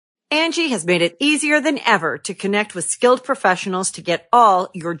Angie has made it easier than ever to connect with skilled professionals to get all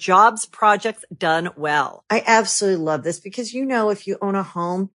your jobs projects done well. I absolutely love this because, if you own a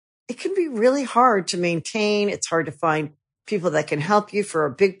home, it can be really hard to maintain. It's hard to find people that can help you for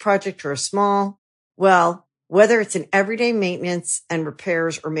a big project or a small. Well, whether it's in everyday maintenance and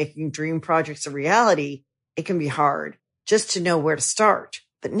repairs or making dream projects a reality, it can be hard just to know where to start.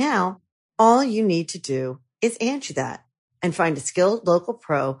 But now all you need to do is Angie that and find a skilled local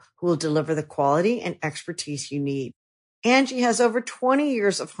pro who will deliver the quality and expertise you need. Angie has over 20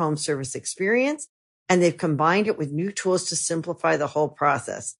 years of home service experience, and they've combined it with new tools to simplify the whole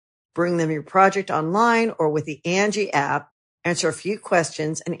process. Bring them your project online or with the Angie app, answer a few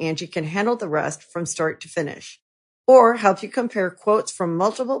questions, and Angie can handle the rest from start to finish. Or help you compare quotes from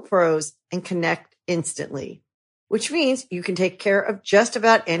multiple pros and connect instantly, which means you can take care of just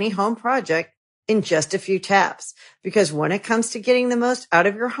about any home project in just a few taps. Because when it comes to getting the most out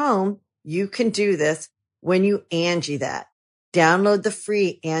of your home, you can do this when you Angie that. Download the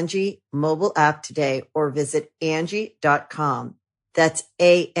free Angie mobile app today or visit Angie.com. That's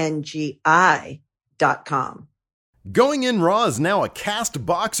ANGI.com. Going In Raw is now a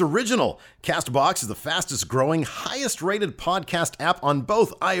CastBox original. CastBox is the fastest growing, highest rated podcast app on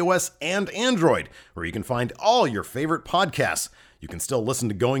both iOS and Android, where you can find all your favorite podcasts. You can still listen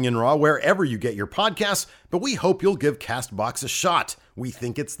to Going In Raw wherever you get your podcasts, but we hope you'll give CastBox a shot. We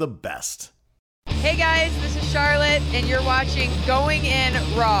think it's the best. Hey guys, this is Charlotte, and you're watching Going In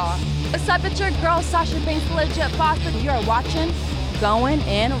Raw. What's up, it's your girl Sasha Banks, legit boss, and you're watching Going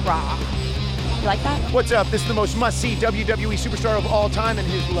In Raw. You like that? What's up? This is the most must-see WWE superstar of all time and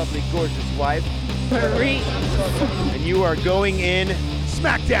his lovely, gorgeous wife, Marie. and you are going in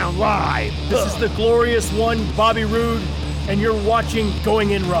SmackDown Live. This is the glorious one, Bobby Roode, and you're watching Going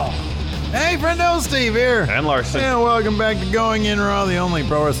In Raw. Hey, friendo, Steve here. And Larson. And welcome back to Going In Raw, the only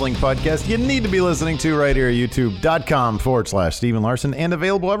pro wrestling podcast you need to be listening to right here at youtube.com/Steven Larson, and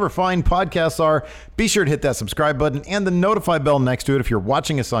available wherever fine podcasts are. Be sure to hit that subscribe button and the notify bell next to it if you're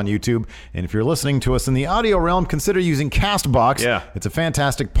watching us on YouTube. And if you're listening to us in the audio realm, consider using CastBox. Yeah. It's a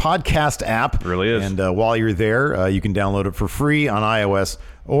fantastic podcast app. It really is. And while you're there, you can download it for free on iOS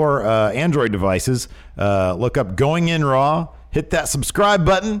or Android devices. Look up Going In Raw. Hit that subscribe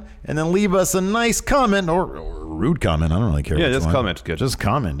button, and then leave us a nice comment or rude comment. I don't really care. Yeah, which just one. comment's good. Just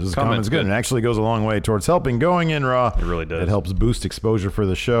comment's Comment's good. good. And it actually goes a long way towards helping Going In Raw. It really does. It helps boost exposure for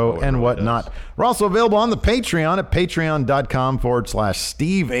the show it and really whatnot. does. We're also available on the Patreon at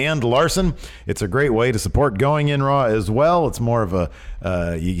patreon.com/Steve and Larson. It's a great way to support Going In Raw as well. It's more of a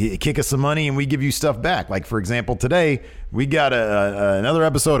you kick us some money and we give you stuff back. Like, for example, today we got another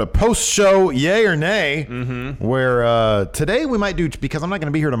episode of Post Show Yay or Nay, where today we might do, because I'm not going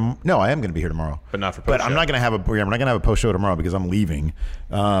to be here tomorrow. No, I am going to be here tomorrow, But not for But post I'm show. not going to have a. We're not going to have a post show tomorrow because I'm leaving.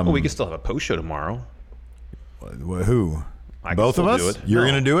 Well, we can still have a post show tomorrow. Who? I can Both of still us? do it. You're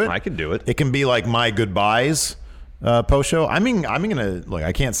No, going to do it? I can do it. It can be like my goodbyes post show. I'm going to, like,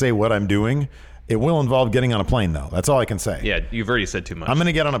 I can't say what I'm doing. It will involve getting on a plane, though. That's all I can say. Yeah, you've already said too much. I'm going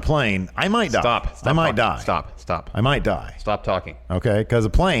to get on a plane. I might die. Stop. I might talking. die. Stop. I might die. Stop talking. Okay? Because a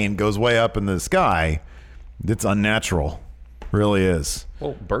plane goes way up in the sky. It's unnatural. Really is.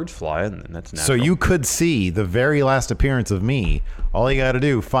 Well, birds fly, and that's natural. So you could see the very last appearance of me. All you got to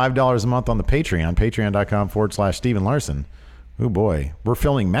do, $5 a month on the Patreon, patreon.com/Steven Larson. Oh boy, we're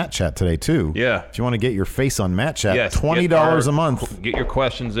filming Matt Chat today too. Yeah. If you want to get your face on Matt Chat, Yes, $20 a month. Get your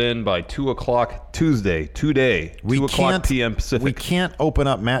questions in by 2:00 Tuesday, today, 2:00 p.m. Pacific. We can't open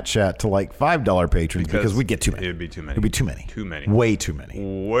up Matt Chat to like $5 patrons because we get too many. It would be too many. It would be too many. Too many. Way too many.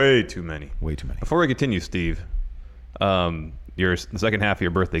 Way too many. Way too many. Before we continue, Steve, the second half of your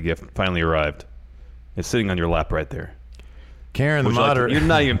birthday gift finally arrived. It's sitting on your lap right there. Karen, the Would you like to- moderator. you're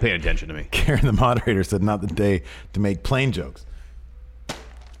not even paying attention to me. Karen, the moderator, said not the day to make plane jokes.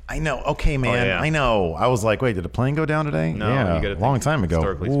 I know. Okay, man. yeah. I know. I was like, wait, did a plane go down today? No, yeah, you gotta a long think time ago.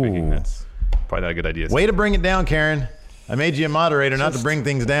 Historically speaking, Ooh. that's probably not a good idea. Way to bring it down, Karen. I made you a moderator, not to bring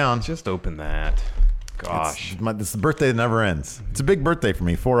things down. Just open that. Gosh. It's the birthday that never ends. It's a big birthday for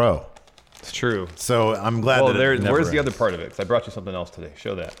me, 4-0. It's true. So I'm glad Well, that it never where's the ends. other part of it? Because I brought you something else today.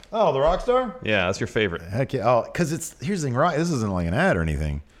 Show that. Oh, the Rockstar? Yeah, that's your favorite. Heck yeah. Oh, because here's the thing. This isn't like an ad or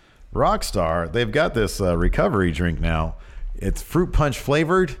anything. Rockstar, they've got this recovery drink now. It's fruit punch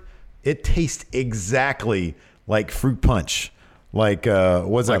flavored. It tastes exactly like fruit punch. Like,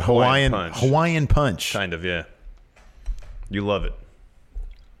 what's Like that? Hawaiian Punch. Hawaiian punch. Kind of, yeah. You love it.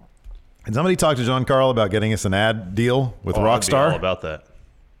 Did somebody talk to John Carl about getting us an ad deal with I'd be Rockstar? all about that.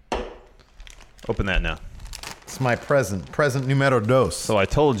 Open that now. It's my present numero dos. So I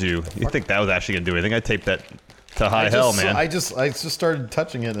told you, you think that was actually going to do anything. I taped that to high hell, man. I just started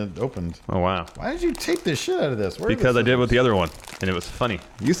touching it and it opened. Oh, wow. Why did you tape the shit out of this? Because I did it with the other one, and it was funny.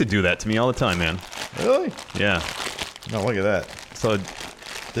 You used to do that to me all the time, man. Really? Yeah. No, look at that. So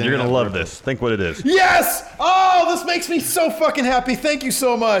you're going to love this. Think what it is. Yes! Oh, this makes me so fucking happy. Thank you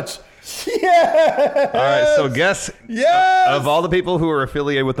so much. Yeah. All right, so guess of all the people who are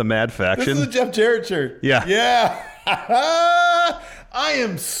affiliated with the Mad Faction. This is a Jeff Jarrett shirt. Yeah. Yeah. I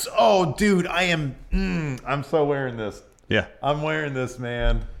am so, dude, I'm so wearing this. Yeah. I'm wearing this,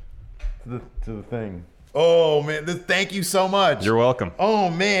 man, to the thing. Oh, man, thank you so much. You're welcome. Oh,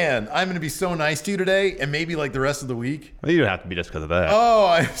 man, I'm going to be so nice to you today and maybe like the rest of the week. Well, you don't have to be just because of that. Oh,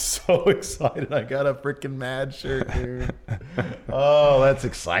 I'm so excited. I got a freaking Mad shirt, dude. Oh, that's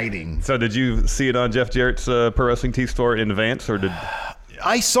exciting. So did you see it on Jeff Jarrett's Pro Wrestling Tee store in advance, or did...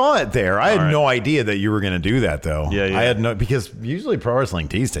 I saw it there. I had no idea that you were going to do that, though. Yeah. I had no, because usually Pro Wrestling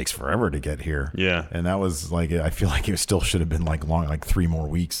Tees takes forever to get here. Yeah. And that was like, I feel like it still should have been like 3 more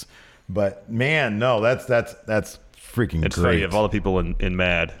weeks. But man, no, that's freaking it's great. funny, of all the people in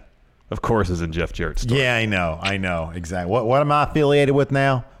Mad, of course, is in Jeff Jarrett's store. Yeah, I know, exactly. What am I affiliated with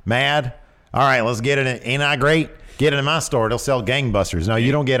now? Mad? All right, let's get it in. Ain't I great? Get it in my store. They'll sell gangbusters. No,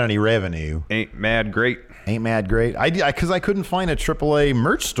 you don't get any revenue. Ain't Mad great? Ain't Mad great? Because I couldn't find a AAA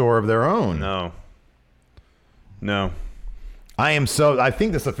merch store of their own. No. I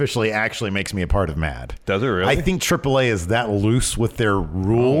think this officially actually makes me a part of Mad. Does it really? I think AAA is that loose with their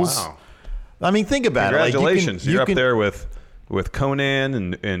rules. Oh, wow. I mean, think about it. Congratulations. You're up there with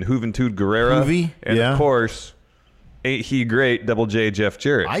Conan and Juventud Guerrera. And of course, ain't he great, Double J Jeff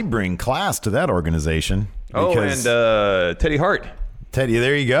Jarrett. I bring class to that organization. Oh, and Teddy Hart. Teddy,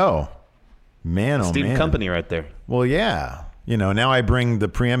 there you go. Man, Steve Company right there. Well, yeah. Now I bring the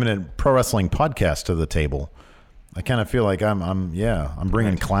preeminent pro wrestling podcast to the table. I kind of feel like I'm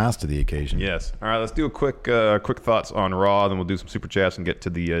bringing class to the occasion. Yes. All right, let's do a quick thoughts on Raw, then we'll do some super chats and get to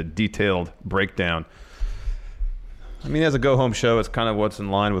the detailed breakdown. I mean, as a go-home show, it's kind of what's in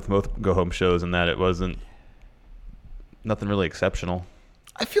line with most go-home shows in that it wasn't nothing really exceptional.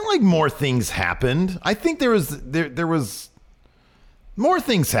 I feel like more things happened. I think there was more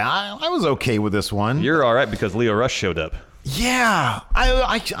things. I was okay with this one. You're all right because Leo Rush showed up. Yeah,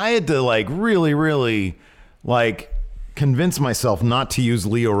 I had to really convince myself not to use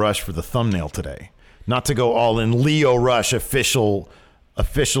Leo Rush for the thumbnail today, not to go all in Leo Rush official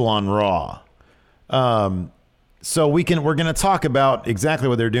on Raw. So we're going to talk about exactly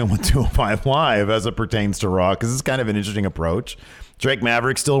what they're doing with 205 Live as it pertains to Raw, because it's kind of an interesting approach. Drake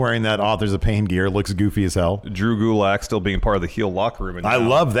Maverick still wearing that Authors of Pain gear, looks goofy as hell. Drew Gulak still being part of the heel locker room. I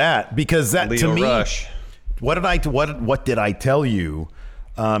love that, because that, Leo to me, Rush. What did I tell you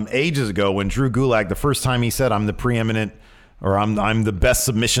ages ago when Drew Gulak, the first time he said, I'm the preeminent, or I'm the best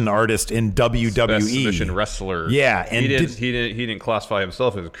submission artist in WWE. Best submission wrestler. Yeah. And he didn't classify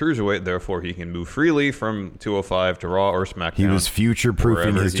himself as a cruiserweight, therefore he can move freely from 205 to Raw or SmackDown. He was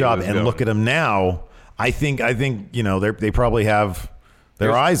future-proofing his job. And look at him now. I think they probably have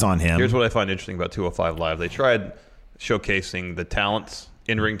their eyes on him. Here's what I find interesting about 205 Live. They tried showcasing the talents,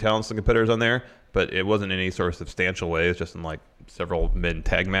 in-ring talents, the competitors on there, but it wasn't in any sort of substantial way. It's just in several men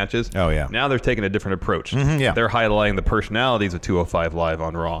tag matches. Oh, yeah. Now they're taking a different approach. Yeah. They're highlighting the personalities of 205 Live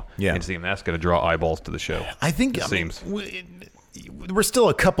on Raw. Yeah. And seeing that's going to draw eyeballs to the show. I think it seems. We're still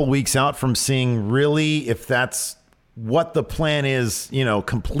a couple weeks out from seeing really if that's what the plan is,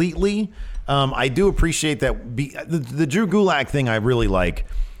 completely. I do appreciate that. The Drew Gulak thing I really like,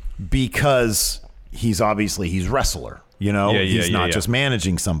 because he's wrestler. He's not just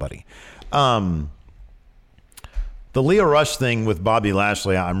managing somebody. The Leo Rush thing with Bobby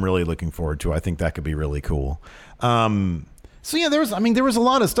Lashley, I'm really looking forward to. I think that could be really cool. So yeah, there was a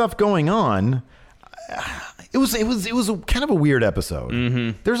lot of stuff going on. It was kind of a weird episode.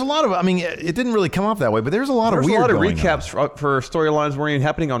 Mm-hmm. There's a lot of, it didn't really come off that way, but there's a lot of weird. There's a lot of recaps for storylines weren't even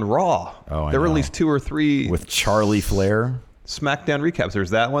happening on Raw. Oh, there were at least 2 or 3 with Charlie Flair. SmackDown recaps.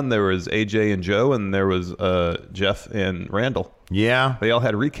 There's that one. There was AJ and Joe, and there was Jeff and Randall. Yeah, they all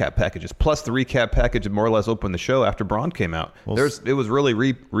had recap packages. Plus, the recap package more or less opened the show after Braun came out. It was really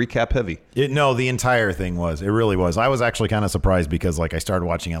recap heavy. The entire thing was. It really was. I was actually kind of surprised because I started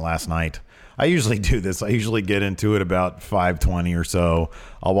watching it last night. I usually do this. I usually get into it about 5:20 or so.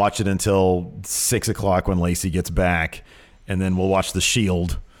 I'll watch it until 6 o'clock when Lacey gets back, and then we'll watch The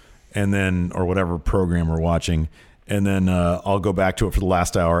Shield, and then or whatever program we're watching. And then I'll go back to it for the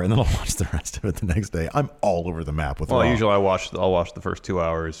last hour, and then I'll watch the rest of it the next day. I'm all over the map with Raw. Usually I'll watch the first 2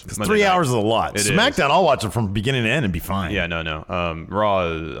 hours. 3 hours is a lot. SmackDown, I'll watch it from beginning to end and be fine. Yeah, no. Raw,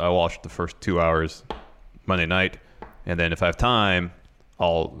 I watched the first 2 hours Monday night, and then if I have time,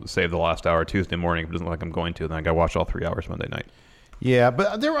 I'll save the last hour Tuesday morning. If it doesn't look like I'm going to, then I got to watch all 3 hours Monday night. Yeah,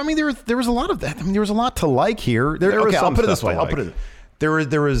 but there was a lot of that. I mean, there was a lot to like here. There was some I'll put it this stuff way. to I'll put it.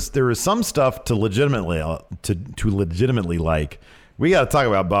 There was some stuff to legitimately like. We got to talk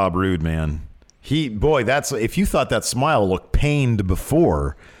about Bob Roode, man. That's if you thought that smile looked pained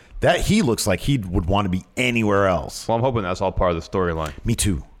before, that he looks like he would want to be anywhere else. Well, I'm hoping that's all part of the storyline. Me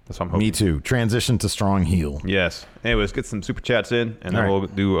too. That's what I'm hoping. Me too. Transition to strong heel. Yes. Anyways, get some super chats in, and then All we'll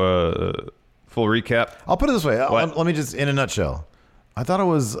do a full recap. I'll put it this way. What? Let me just, in a nutshell, I thought it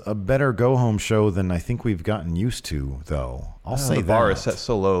was a better go-home show than I think we've gotten used to, though. I'll say the that. bar is set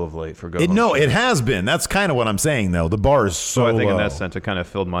so low of late for go. It has been. That's kind of what I'm saying, though. The bar is so I think low. in that sense, it kind of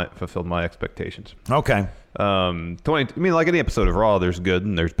fulfilled my expectations. Okay. Like any episode of Raw, there's good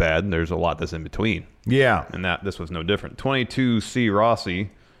and there's bad, and there's a lot that's in between. Yeah. And this was no different. 22C Rossi,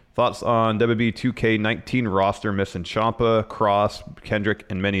 thoughts on WWE 2K19 roster missing Ciampa, Cross, Kendrick,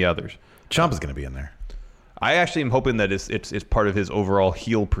 and many others. Ciampa's going to be in there. I actually am hoping that it's part of his overall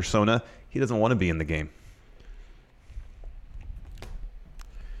heel persona. He doesn't want to be in the game.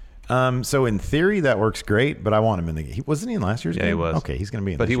 So in theory, that works great, but I want him in the game. Wasn't he in last year's game? Yeah, he was. Okay, he's going to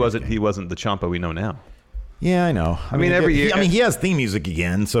be in. But he this year's game. wasn't the Ciampa we know now. Yeah, I know. I mean, every year. he has theme music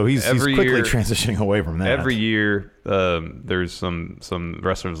again, so he's quickly transitioning away from that. Every year, there's some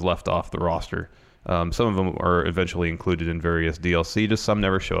wrestlers left off the roster. Some of them are eventually included in various DLC. Just some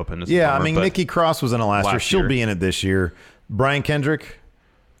never show up in this. Yeah, I mean, Nikki Cross was in it last year. She'll be in it this year. Brian Kendrick.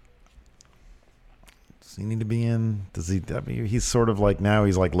 Does he need to be in? Does he? I mean, he's sort of like now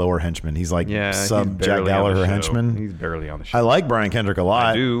he's like lower henchman. He's like sub Jack Gallagher henchman. He's barely on the show. I like Brian Kendrick a lot.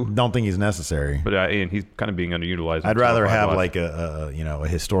 I do. Don't think he's necessary. But and he's kind of being underutilized. I'd rather have like a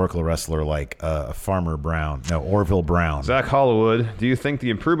historical wrestler like Farmer Brown. No, Orville Brown. Zach Hollywood, do you think the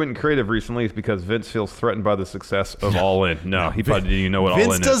improvement in creative recently is because Vince feels threatened by the success of All In? No, he probably didn't even know what All In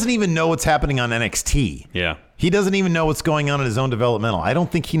is. Vince doesn't even know what's happening on NXT. Yeah. He doesn't even know what's going on in his own developmental. I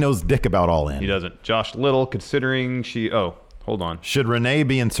don't think he knows dick about All In. He doesn't. Josh Little, considering hold on. Should Renee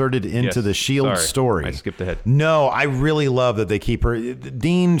be inserted into the Shield story? I skipped ahead. No, I really love that they keep her.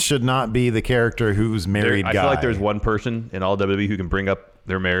 Dean should not be the character who's married guy. I feel like there's one person in all WWE who can bring up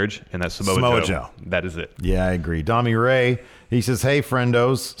their marriage, and that's Samoa Joe. That is it. Yeah, I agree. Dami Ray, he says, hey,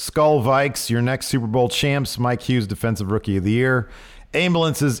 friendos. Skull Vikes, your next Super Bowl champs. Mike Hughes, Defensive Rookie of the Year.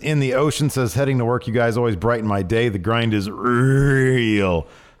 Ambulances in the Ocean says, heading to work, you guys always brighten my day. The grind is real.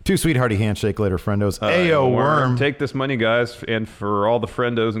 Too sweet, hearty handshake later, friendos. Ayo, Worm. Take this money, guys, and for all the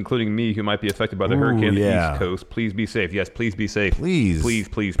friendos, including me, who might be affected by the hurricane on the East Coast, please be safe. Yes, please be safe. Please.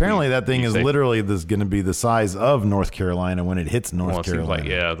 Apparently, that thing is literally going to be the size of North Carolina when it hits North Carolina.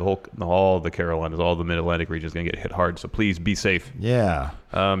 Seems like, all the Carolinas, all the Mid-Atlantic region is going to get hit hard, so please be safe. Yeah.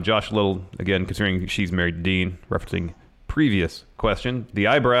 Josh Little, again, considering she's married to Dean, referencing previous question. The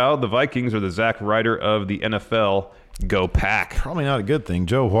eyebrow, the Vikings, or the Zack Ryder of the NFL? Go Pack. Probably not a good thing.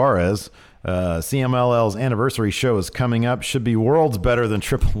 Joe Juarez, CMLL's anniversary show is coming up. Should be worlds better than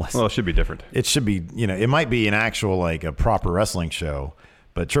Triple S. Well, it should be different. It should be, it might be an actual, like a proper wrestling show,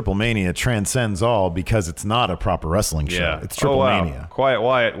 but Triple Mania transcends all because it's not a proper wrestling show. Yeah. It's Triple Mania. Quiet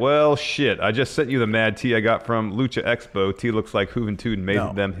Wyatt. Well, shit. I just sent you the mad tee I got from Lucha Expo. T looks like Juventud made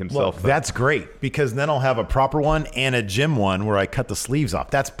them himself. Well, that's great because then I'll have a proper one and a gym one where I cut the sleeves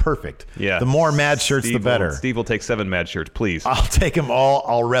off. That's perfect. Yeah. The more mad shirts, the better. Steve will take 7 mad shirts, please. I'll take them all.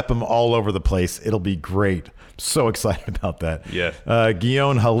 I'll rep them all over the place. It'll be great. So excited about that. Yeah.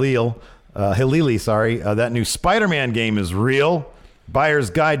 Guillaume Halili, that new Spider-Man game is real. Buyer's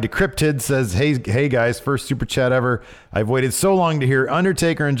Guide to Cryptid says, hey guys, first super chat ever. I've waited so long to hear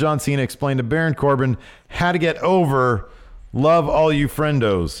Undertaker and John Cena explain to Baron Corbin how to get over. Love all you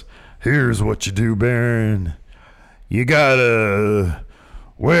friendos. Here's what you do, Baron. You gotta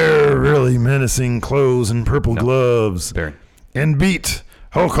wear really menacing clothes and purple gloves. Baron. And beat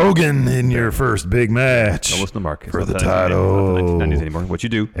Hulk Hogan in your first big match. Don't listen to Mark. For the title. Not the 1990s anymore. What you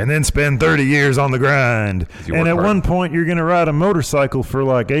do. And then spend 30 years on the grind. And at one point, you're going to ride a motorcycle for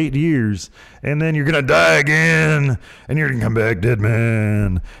like 8 years. And then you're going to die again. And you're going to come back dead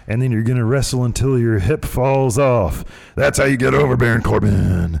man. And then you're going to wrestle until your hip falls off. That's how you get over Baron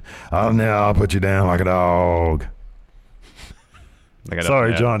Corbin. I'll put you down like a dog.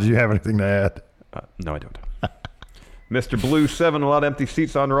 Sorry, John. Do you have anything to add? No, I don't. Mr. Blue 7, a lot of empty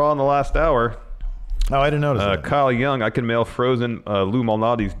seats on Raw in the last hour. Oh, I didn't notice that. Kyle Young, I can mail frozen Lou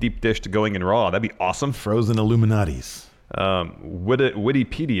Malnati's deep dish to Going in Raw. That'd be awesome. Frozen Illuminatis.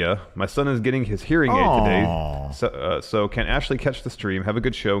 Wittypedia, my son is getting his hearing aid today. So can Ashley catch the stream? Have a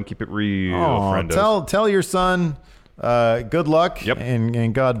good show and keep it real, friendos. Tell your son good luck Yep.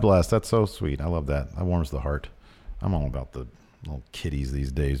 and God bless. That's so sweet. I love that. That warms the heart. I'm all about the Little kiddies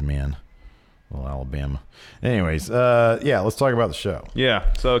these days, man. Little Alabama. Anyways, let's talk about the show.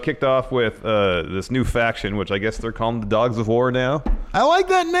 Yeah, so it kicked off with this new faction, which I guess they're calling the Dogs of War now. I like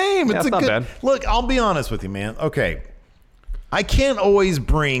that name. Yeah, it's not bad. Look, I'll be honest with you, man. Okay, I can't always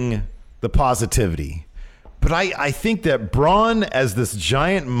bring the positivity, but I think that Braun, as this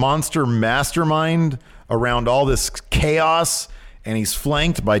giant monster mastermind around all this chaos, and he's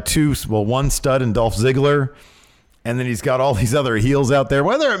flanked by one stud and Dolph Ziggler, and then he's got all these other heels out there.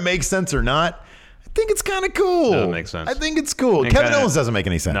 Whether it makes sense or not, I think it's kind of cool. Doesn't make sense. I think it's cool. Kevin Owens doesn't make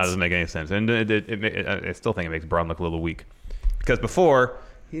any sense. No, it doesn't make any sense. And I still think it makes Braun look a little weak. Because before,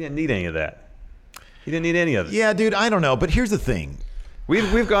 he didn't need any of that. He didn't need any of it. Yeah, dude, I don't know. But here's the thing.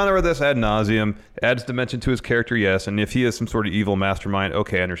 We've gone over this ad nauseum. Adds dimension to his character, yes. And if he is some sort of evil mastermind,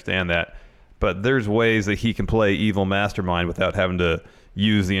 okay, I understand that. But there's ways that he can play evil mastermind without having to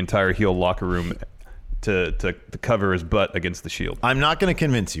use the entire heel locker room to cover his butt against the Shield. I'm not going to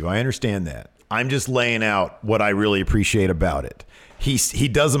convince you. I understand that. I'm just laying out what I really appreciate about it. He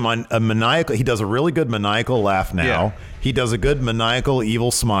does a maniacal. He does a really good maniacal laugh now. Yeah. He does a good maniacal evil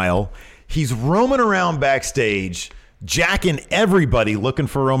smile. He's roaming around backstage, jacking everybody looking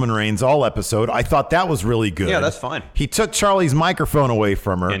for Roman Reigns all episode. I thought that was really good. Yeah, that's fine. He took Charlie's microphone away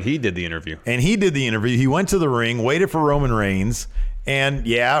from her. And he did the interview. He went to the ring, waited for Roman Reigns. And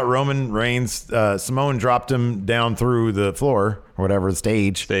yeah, Roman Reigns, Simone dropped him down through the floor or whatever, the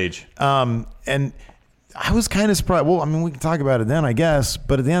stage. And I was kind of surprised. Well, I mean, we can talk about it then, I guess.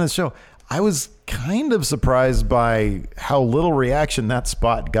 But at the end of the show, I was kind of surprised by how little reaction that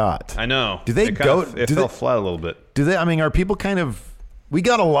spot got. I know. Do they It fell flat a little bit. Do they? I mean, are people kind of? We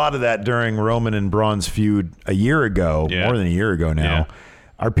got a lot of that during Roman and Braun's feud a year ago, more than a year ago now. Yeah.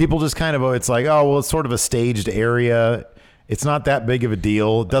 Are people just kind of? It's like, oh, well, it's sort of a staged area. It's not that big of a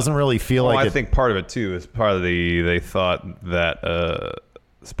deal. It doesn't really feel like. I think part of it too is part of they thought that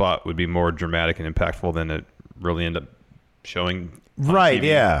spot would be more dramatic and impactful than it really ended up showing. Right?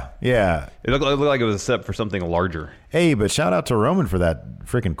 TV. Yeah. It looked like it was a set for something larger. Hey, but shout out to Roman for that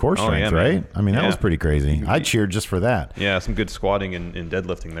freaking core strength, right? Man. I mean, that was pretty crazy. I cheered just for that. Yeah, some good squatting and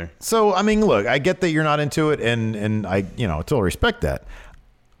deadlifting there. So, I mean, look, I get that you're not into it, and I, totally respect that.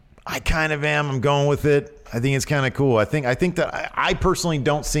 I kind of am. I'm going with it. I think it's kind of cool. I think that I personally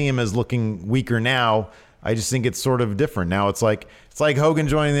don't see him as looking weaker now. I just think it's sort of different now. It's like Hogan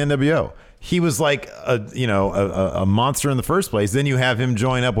joining the NWO. He was like a monster in the first place. Then you have him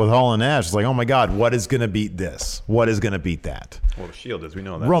join up with Hall and Nash. It's like, oh my God, what is going to beat this? What is going to beat that? Well, the Shield is. We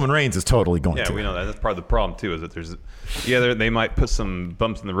know that. Roman Reigns is totally going to. Yeah, we know that. That's part of the problem too. Is that they might put some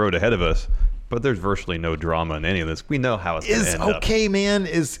bumps in the road ahead of us, but there's virtually no drama in any of this. We know how it's going to end up. Man.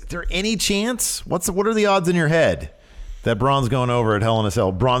 Is there any chance? What are the odds in your head that Braun's going over at Hell in a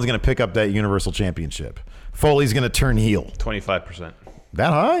Cell? Braun's going to pick up that Universal Championship. Foley's going to turn heel. 25%.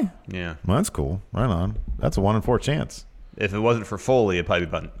 That high? Yeah. Well, that's cool. Right on. That's a 1 in 4 chance. If it wasn't for Foley, it'd probably be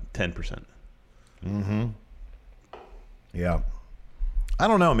about 10%. Mm-hmm. Yeah. I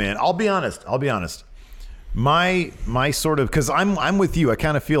don't know, man. I'll be honest. My sort of, because I'm with you. I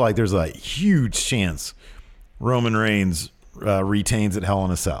kind of feel like there's a huge chance Roman Reigns retains at Hell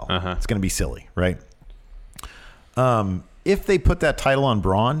in a Cell. It's going to be silly, right? If they put that title on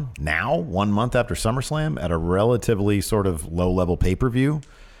Braun now, 1 month after SummerSlam, at a relatively sort of low-level pay-per-view,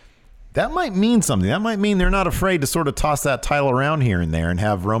 that might mean something. That might mean they're not afraid to sort of toss that title around here and there and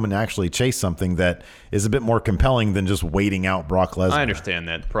have Roman actually chase something that is a bit more compelling than just waiting out Brock Lesnar. I understand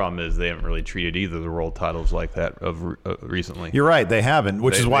that. The problem is they haven't really treated either of the world titles like that recently. You're right. They haven't,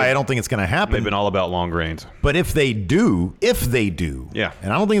 which is why I don't think it's going to happen. They've been all about long reigns. But if they do, yeah,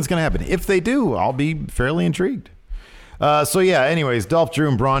 and I don't think it's going to happen. If they do, I'll be fairly intrigued. Anyways, Dolph, Drew,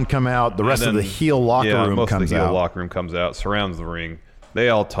 and Braun come out. The rest of the heel locker room most comes of the heel out. locker room comes out, surrounds the ring. They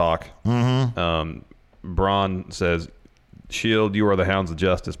all talk. Mm-hmm. Braun says, Shield, you are the Hounds of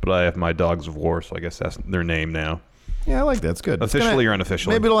Justice, but I have my Dogs of War, so I guess that's their name now. Yeah, I like that. It's good. Officially or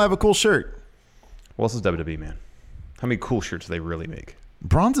unofficially. Maybe it'll have a cool shirt. Well, this is WWE, man. How many cool shirts do they really make?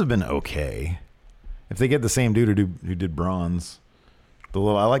 Braun's have been okay. If they get the same dude who did Braun's. I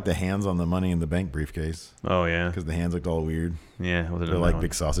like the hands on the Money in the Bank briefcase. Oh, yeah. Because the hands looked all weird. Yeah. They're like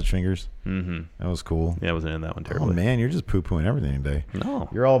big sausage fingers. Mm-hmm. That was cool. Yeah, I wasn't in that one terribly. Oh, man, you're just poo-pooing everything today. No.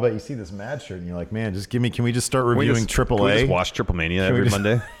 You're all about, you see this Mad shirt, and you're like, man, can we just start reviewing AAA? Can we just watch Triple Mania every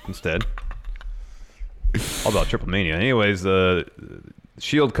Monday instead? All about Triple Mania. Anyways,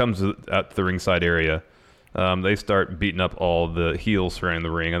 Shield comes out to the ringside area. They start beating up all the heels surrounding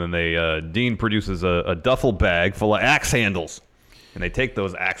the ring, and then Dean produces a duffel bag full of axe handles. And they take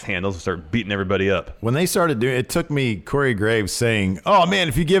those axe handles and start beating everybody up. When they started doing it, took me Corey Graves saying, "Oh man,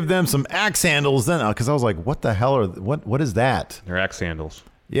 if you give them some axe handles, then," because I was like, "What the hell what is that?" They're axe handles.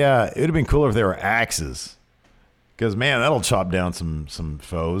 Yeah, it would have been cooler if they were axes. Because man, that'll chop down some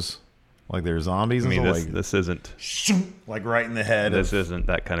foes, like they're zombies. I mean, and this isn't like right in the head. This isn't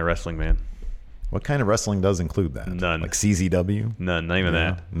that kind of wrestling, man. What kind of wrestling does include that? None. Like CZW? None. Not even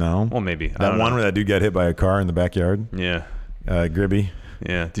that. No. Well, maybe That one where that dude got hit by a car in the backyard. Yeah. Gribby.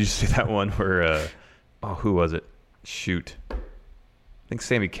 Yeah. Did you see that one where? Who was it? Shoot. I think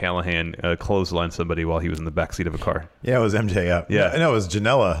Sami Callihan clotheslined somebody while he was in the backseat of a car. Yeah, it was MJF. Yeah. No, it was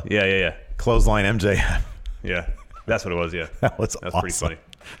Janela. Yeah. Clothesline MJF. Yeah. That's what it was, yeah. That was That's awesome. pretty funny.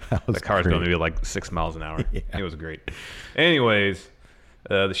 The car's going maybe like 6 miles an hour. Yeah. It was great. Anyways,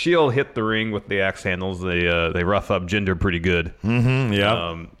 the Shield hit the ring with the axe handles. They rough up Jinder pretty good. Mm-hmm,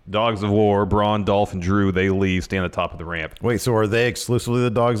 yeah. Dogs of War, Braun, Dolph, and Drew, they leave, stay on the top of the ramp. Wait, so are they exclusively the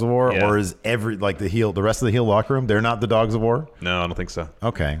Dogs of War, Yeah. or is the rest of the heel locker room, they're not the Dogs of War? No, I don't think so.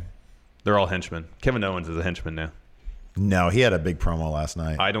 Okay. They're all henchmen. Kevin Owens is a henchman now. No, he had a big promo last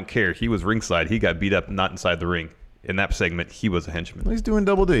night. I don't care. He was ringside. He got beat up not inside the ring. In that segment, he was a henchman. He's doing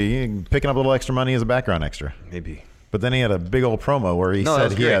double D, picking up a little extra money as a background extra. Maybe. But then he had a big old promo where he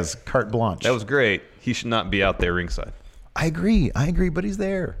said he has carte blanche. That was great. He should not be out there ringside. I agree, but he's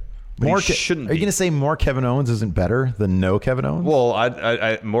there. But he shouldn't Are you be. going to say more Kevin Owens isn't better than no Kevin Owens? Well,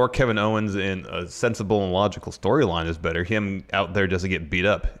 I more Kevin Owens in a sensible and logical storyline is better. Him out there doesn't get beat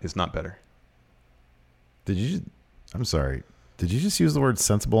up is not better. I'm sorry. Did you just use the word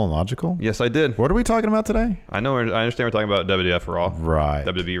sensible and logical? Yes, I did. What are we talking about today? I know. I understand we're talking about WWF Raw. Right.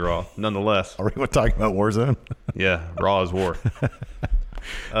 WWE Raw. Nonetheless. Are we talking about Warzone? Yeah, Raw is war. Next,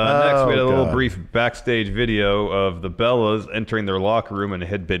 we had a little brief backstage video of the Bellas entering their locker room and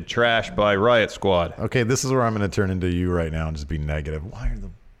had been trashed by Riot Squad. Okay, this is where I'm going to turn into you right now and just be negative. Why are the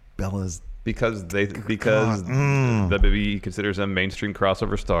Bellas? Because WWE considers them mainstream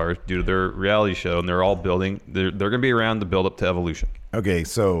crossover stars due to their reality show, and they're all building. They're going to be around to build up to Evolution. Okay,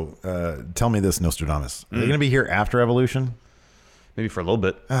 so tell me this, Nostradamus. Are they going to be here after Evolution? Maybe for a little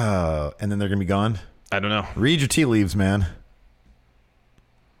bit. And then they're going to be gone? I don't know. Read your tea leaves, man.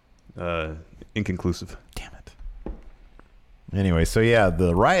 Inconclusive. Damn it. Anyway, so yeah,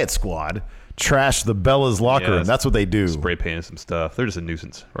 the Riot Squad trashed the Bellas locker room. That's what they do. Spray painted some stuff. They're just a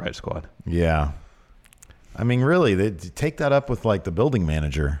nuisance, Riot Squad. Yeah. I mean, really, they take that up with like the building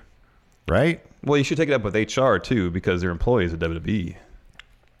manager, right? Well, you should take it up with HR too, because they're employees of WWE.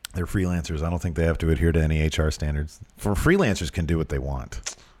 They're freelancers. I don't think they have to adhere to any HR standards. For freelancers can do what they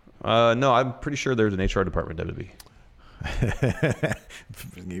want. No, I'm pretty sure there's an HR department at WWE.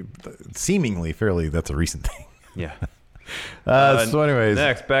 Seemingly, fairly, that's a recent thing. Yeah. So anyways.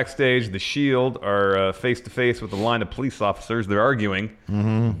 Next, backstage, the Shield are face-to-face with a line of police officers. They're arguing.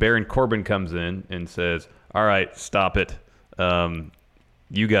 Mm-hmm. Baron Corbin comes in and says, all right, stop it.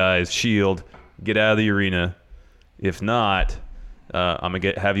 You guys, Shield, get out of the arena. If not, I'm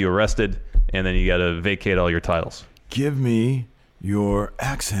going to have you arrested, and then you got to vacate all your titles. Give me your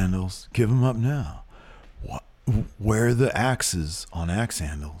axe handles. Give them up now. Where are the axes on axe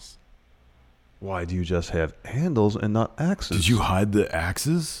handles? Why do you just have handles and not axes? Did you hide the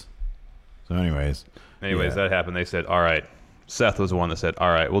axes? So anyways. That happened. They said, all right. Seth was the one that said, all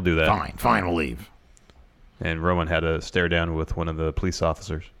right, we'll do that. Fine, we'll leave. And Roman had to stare down with one of the police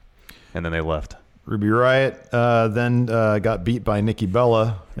officers. And then they left. Ruby Riott then got beat by Nikki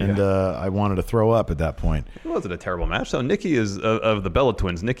Bella, and I wanted to throw up at that point. It wasn't a terrible match. So Nikki is, of the Bella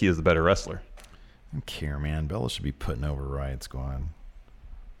twins, Nikki is the better wrestler. I don't care, man. Bella should be putting over Riot Squad.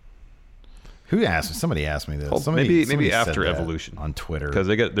 Who asked me? Somebody asked me this. Well, somebody maybe said after that Evolution on Twitter, because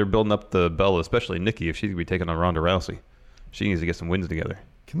they're building up the Bella, especially Nikki. If she's gonna be taking on Ronda Rousey, she needs to get some wins together.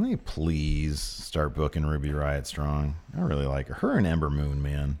 Can they please start booking Ruby Riott strong? I really like her. Her and Ember Moon,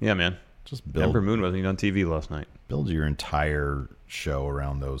 man. Yeah, man. Just build. Ember Moon wasn't even on TV last night. Build your entire show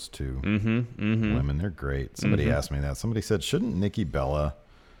around those two women. They're great. Somebody asked me that. Somebody said, shouldn't Nikki Bella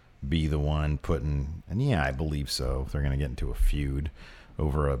be the one putting? And yeah, I believe so. If they're going to get into a feud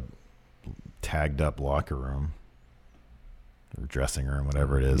over a tagged up locker room or dressing room,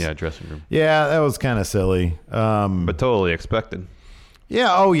 whatever it is. Yeah, dressing room. Yeah, that was kind of silly. But totally expected.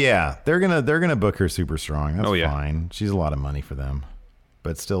 Yeah. Oh yeah. They're gonna book her super strong. That's yeah. fine. She's a lot of money for them,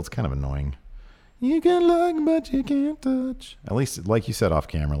 but still, it's kind of annoying. You can look, but you can't touch. At least, like you said off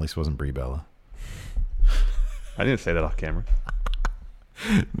camera, at least it wasn't Brie Bella. I didn't say that off camera.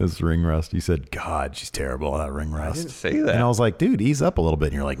 Miss Ring Rust. You said, God, she's terrible at Ring Rust. I didn't say that. And I was like, dude, ease up a little bit.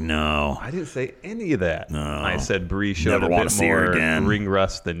 And you're like, no. I didn't say any of that. No. I said Brie showed Never a wanna bit see her more again. ring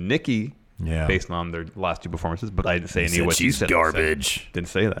rust than Nikki. based on their last two performances. But I didn't say any of what she's you said. garbage. Didn't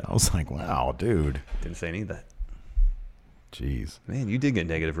say that. I was like, wow, dude. Didn't say any of that. Jeez. Man, you did get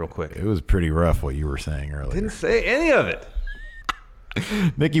negative real quick. It was pretty rough what you were saying earlier. Didn't say any of it.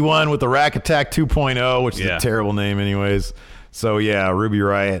 Nikki won with the Rack Attack 2.0, which is a terrible name anyways. So, yeah, Ruby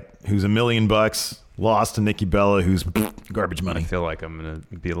Riott, who's $1 million, lost to Nikki Bella, who's garbage money. I feel like I'm going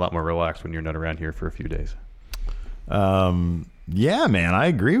to be a lot more relaxed when you're not around here for a few days. Yeah, man, I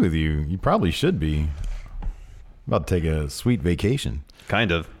agree with you. You probably should be. About to take a sweet vacation.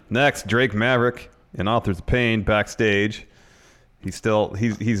 Kind of. Next, Drake Maverick in Authors of Pain backstage.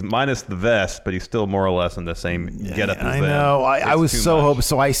 He's minus the vest, but he's still more or less in the same getup as them. I know. I was so hoping.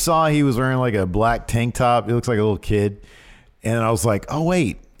 So I saw he was wearing like a black tank top. He looks like a little kid. And I was like, oh,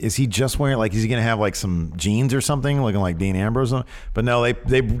 wait. Is he just wearing, like, is he going to have, like, some jeans or something, looking like Dean Ambrose? But no,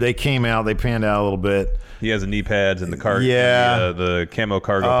 they came out. They panned out a little bit. He has the knee pads and the cargo, the camo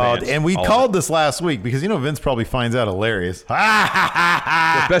cargo pants. And we called this last week because, Vince probably finds out hilarious.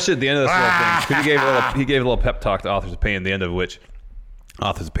 Especially at the end of this whole thing. He gave a little pep talk to Authors of Pain at the end of which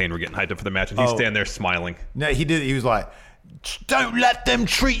Authors of Pain were getting hyped up for the match, and he's standing there smiling. No, he did. He was like, don't let them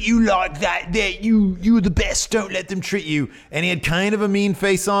treat you like that. You're the best. Don't let them treat you. And he had kind of a mean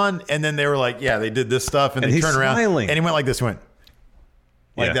face on. And then they were like, yeah, they did this stuff. And they turned around. And he went like this. He went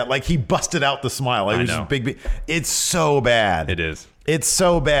like that. Like he busted out the smile. It was just big. It's so bad. It is. It's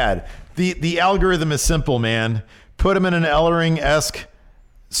so bad. The algorithm is simple, man. Put him in an Ellering-esque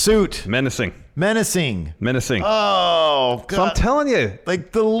suit. Menacing. Oh, God. So I'm telling you,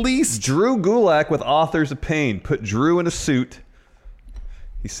 like the least. Drew Gulak with Authors of Pain put Drew in a suit.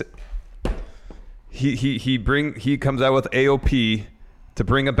 He said he comes out with AOP to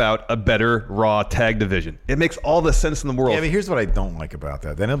bring about a better Raw tag division. It makes all the sense in the world. Yeah, but here's what I don't like about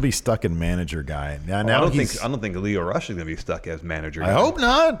that. Then he'll be stuck in manager guy. I don't think Leo Rush is going to be stuck as manager. I hope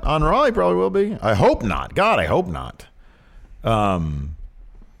not. On Raw, he probably will be. I hope not. God, I hope not.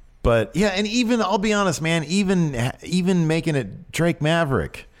 But yeah, and even I'll be honest, man. Even making it Drake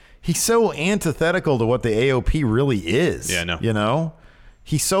Maverick, he's so antithetical to what the AOP really is. Yeah, I know.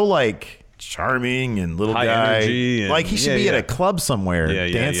 He's so like charming and little high guy. Energy and, like he should be at a club somewhere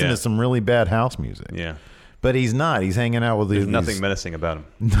dancing to some really bad house music. Yeah. But he's not. He's hanging out with There's nothing menacing about him.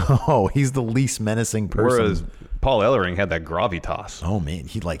 No, he's the least menacing person. Whereas Paul Ellering had that gravitas. Oh man,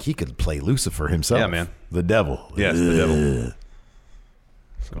 he could play Lucifer himself. Yeah, man. The devil. Yes, the devil.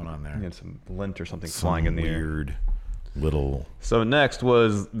 What's going on there? He had some lint or something flying in the weird little. So next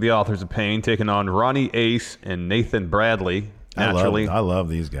was the Authors of Pain taking on Ronnie Ace and Nathan Bradley. Naturally, I love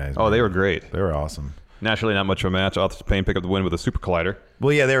these guys. Oh, man. They were great. They were awesome. Naturally, not much of a match. Authors of Pain pick up the win with a super collider.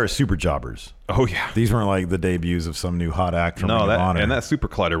 Well, yeah, they were super jobbers. Oh yeah, these weren't like the debuts of some new hot act from Ring of Honor. And that super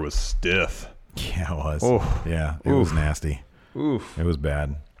collider was stiff. Yeah, it was. Oof. Yeah, it was nasty. Oof. It was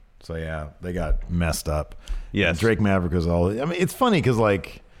bad. So yeah, they got messed up. Yes. And Drake Maverick was all. I mean, it's funny because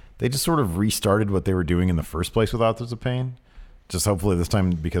like they just sort of restarted what they were doing in the first place with Authors of Pain. Just hopefully this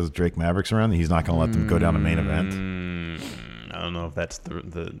time because Drake Maverick's around, he's not going to let them go down to main event. I don't know if that's I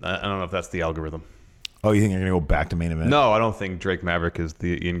don't know if that's the algorithm. Oh, you think they're going to go back to main event? No, I don't think Drake Maverick is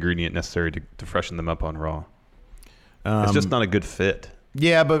the ingredient necessary to freshen them up on Raw. It's just not a good fit.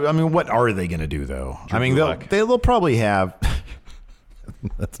 Yeah, but I mean, what are they going to do though? I mean, they'll probably have.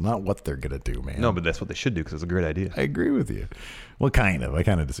 That's not what they're going to do, man. No, but that's what they should do because it's a great idea. I agree with you. Well, kind of. I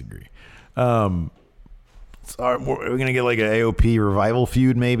kind of disagree. So are we going to get like an AOP revival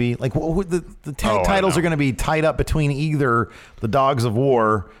feud maybe? Like the tag titles are going to be tied up between either the Dogs of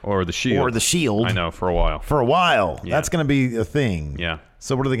War or the Shield. I know, for a while. Yeah. That's going to be a thing. Yeah.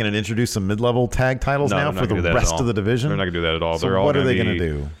 So what are they going to introduce some mid-level tag titles now for the rest of the division? They're not going to do that at all. So what are they going to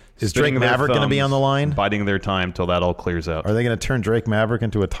do? Is Drake Maverick going to be on the line? Biding their time till that all clears out. Are they going to turn Drake Maverick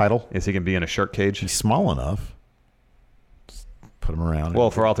into a title? Is he going to be in a shark cage? He's small enough. Just put him around.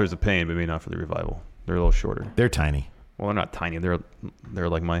 Well, for Authors of Pain, but maybe not for the revival. They're a little shorter. They're tiny. Well, they're not tiny. They're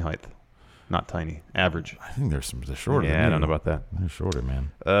like my height. Not tiny. Average. I think they're shorter. Yeah, I don't know about that. They're shorter,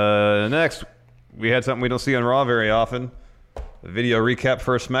 man. Next, we had something we don't see on Raw very often. A video recap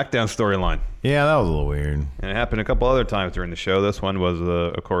for a SmackDown storyline. Yeah, that was a little weird. And it happened a couple other times during the show. This one was,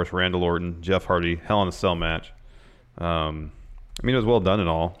 of course, Randall Orton, Jeff Hardy, Hell in a Cell match. I mean, it was well done and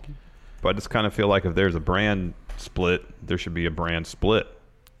all. But I just kind of feel like if there's a brand split, there should be a brand split.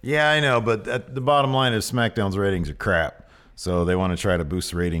 Yeah, I know, but the bottom line is SmackDown's ratings are crap. So they want to try to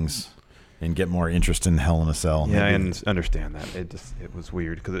boost ratings and get more interest in Hell in a Cell. Yeah, I understand that. It was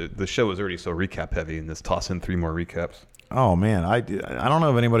weird because the show was already so recap heavy, and just toss in 3 more recaps. Oh, man. I don't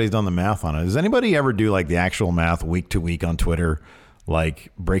know if anybody's done the math on it. Does anybody ever do like the actual math week to week on Twitter,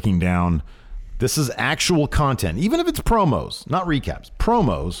 like breaking down this is actual content, even if it's promos, not recaps,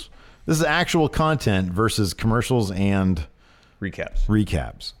 promos. This is actual content versus commercials and recaps.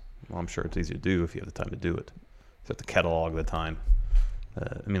 Well, I'm sure it's easy to do if you have the time to do it. You have to catalog the time.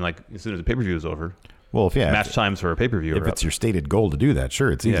 I mean, like, as soon as the pay-per-view is over. Well, match times for a pay-per-view. If it's your stated goal to do that,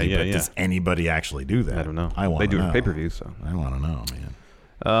 sure, it's easy. Yeah, but does anybody actually do that? I don't know. I want They to do know. it for pay-per-view, so. I want to know, man.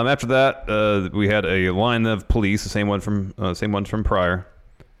 After that, we had a line of police, the same ones from prior,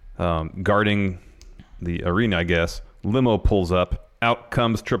 guarding the arena, I guess. Limo pulls up. Out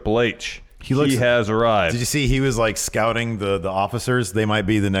comes Triple H. He has arrived. Did you see he was like scouting the officers? They might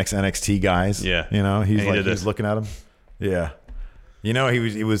be the next NXT guys. Yeah. You know, he's And like he's looking at them. Yeah. You know,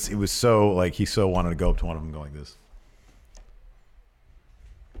 he was so like he so wanted to go up to one of them and go like this.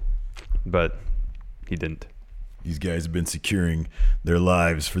 But he didn't. These guys have been securing their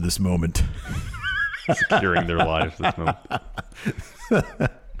lives for this moment. Securing their lives for this moment.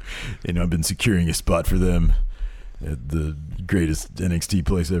 You know, I've been securing a spot for them at the greatest NXT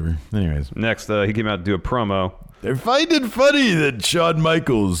place ever. Anyways. Next, he came out to do a promo. They're finding funny that Shawn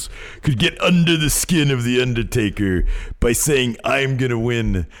Michaels could get under the skin of The Undertaker by saying, I'm going to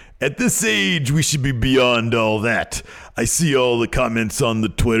win. At this age, we should be beyond all that. I see all the comments on the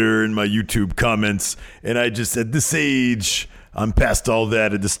Twitter and my YouTube comments, and I just, at this age, I'm past all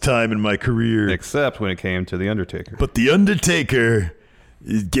that at this time in my career. Except when it came to The Undertaker. But The Undertaker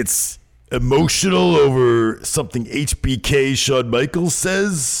gets emotional over something HBK Shawn Michaels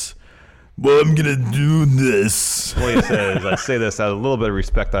says. Well, I'm going to do this. Well, he says, I say this out of a little bit of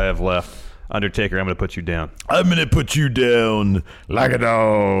respect I have left. Undertaker, I'm going to put you down. I'm going to put you down like a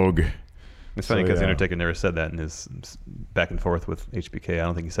dog. It's funny because The Undertaker never said that in his back and forth with HBK. I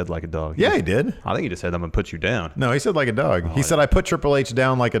don't think he said like a dog. Yeah, he did. I think he just said, I'm going to put you down. No, he said like a dog. He said, I put Triple H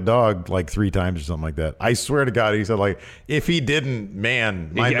down like a dog like 3 times or something like that. I swear to God, he said like, if he didn't,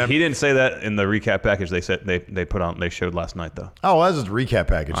 man. He didn't say that in the recap package they said they showed last night, though. Oh, well, that's just a recap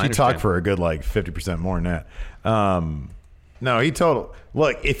package. I He talked understand. for a good like 50% more than that. No, he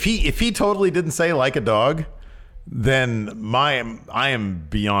look, if he totally didn't say like a dog, then I am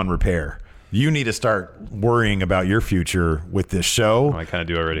beyond repair. You need to start worrying about your future with this show. Oh, I kind of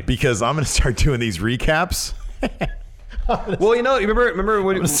do already. Because I'm going to start doing these recaps. Well, you know, remember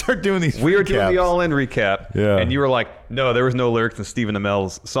when I'm going to start doing these we were recaps. doing the All In recap, Yeah. and you were like, no, there was no lyrics in Stephen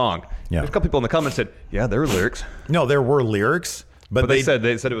Amell's song. Yeah. There's a couple people in the comments said, yeah, there were lyrics. No, there were lyrics, But they said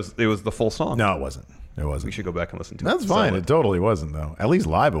it was the full song. No, it wasn't. It wasn't. We should go back and listen to it. That's fine. It totally wasn't, though. At least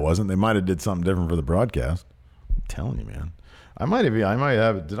live it wasn't. They might have did something different for the broadcast. I'm telling you, man. I might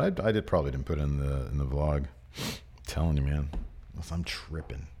have. Did I? I probably didn't put it in the vlog. I'm telling you, man. Unless I'm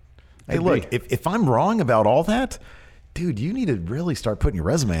tripping. Hey, look. If I'm wrong about all that, dude, you need to really start putting your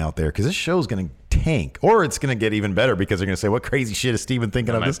resume out there because this show's going to tank, or it's going to get even better because they're going to say, "What crazy shit is Steven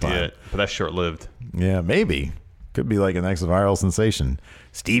thinking of this time?" But that's short lived. Yeah, maybe. Could be like a next viral sensation.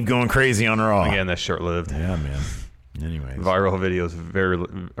 Steve going crazy on Raw. Again, that's short lived. Yeah, man. Anyways, viral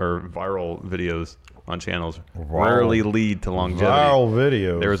videos on channels rarely lead to longevity. Viral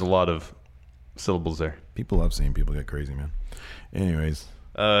videos. There's a lot of syllables there. People love seeing people get crazy, man. Anyways.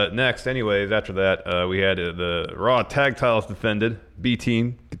 Anyways, after that, we had the Raw tag titles defended. B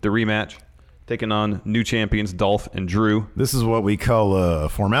Team get the rematch, taking on new champions Dolph and Drew. This is what we call a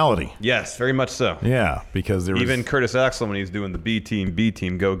formality. Yes, very much so. Yeah, because there was... Even Curtis Axel, when he's doing the B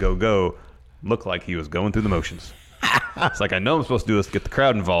Team, go, go, go, looked like he was going through the motions. It's like, I know I'm supposed to do this to get the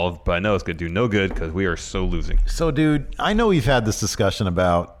crowd involved, but I know it's going to do no good because we are so losing. So, dude, I know we've had this discussion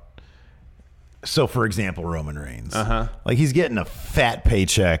about... So, for example, Roman Reigns. Like, he's getting a fat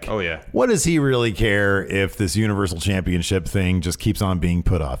paycheck. Oh, yeah. What does he really care if this Universal Championship thing just keeps on being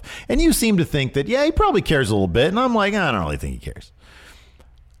put off? And you seem to think that, yeah, he probably cares a little bit. And I'm like, I don't really think he cares.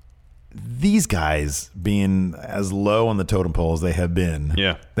 These guys being as low on the totem pole as they have been,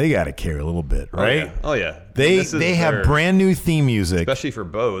 they got to care a little bit, right? Oh, yeah. They have brand new theme music. Especially for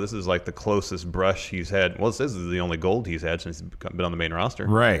Bo, this is like the closest brush he's had. Well, this is the only gold he's had since he's been on the main roster.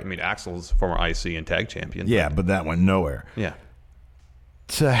 Right. I mean, Axel's former IC and tag champion. Yeah, but that went nowhere. Yeah.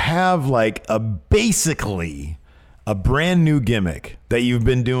 To have like basically a brand new gimmick that you've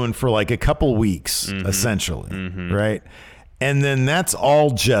been doing for like a couple weeks, essentially, right? And then that's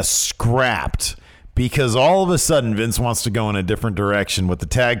all just scrapped because all of a sudden Vince wants to go in a different direction with the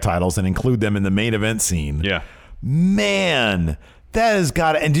tag titles and include them in the main event scene. Yeah. Man, that has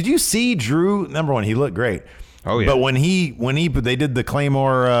got to... And did you see Drew? Number one, he looked great. Oh, yeah. But when they did the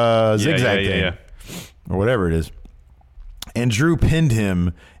Claymore zigzag thing, or whatever it is, and Drew pinned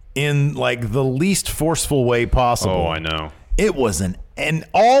him in like the least forceful way possible. Oh, I know. It was and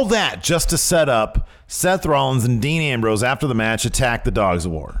all that just to set up Seth Rollins and Dean Ambrose after the match attack the Dogs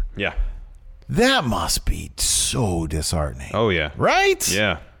of War. Yeah. That must be so disheartening. Oh, yeah. Right?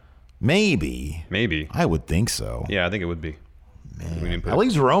 Yeah. Maybe. I would think so. Yeah, I think it would be. Man. At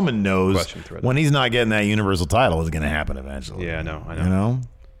least Roman knows when he's not getting that Universal title, it's going to happen eventually. Yeah, I know. You know?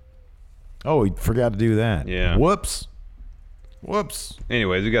 Oh, he forgot to do that. Yeah. Whoops.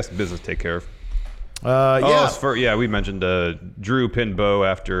 Anyways, we got some business to take care of. We mentioned Drew pinned Bo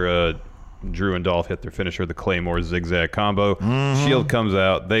after Drew and Dolph hit their finisher, the Claymore zigzag combo. Mm-hmm. Shield comes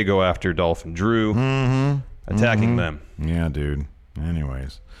out. They go after Dolph and Drew, attacking them. Yeah, dude.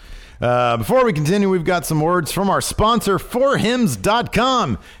 Anyways. Before we continue, we've got some words from our sponsor,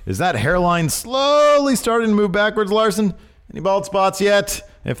 forhims.com. Is that hairline slowly starting to move backwards, Larson? Any bald spots yet?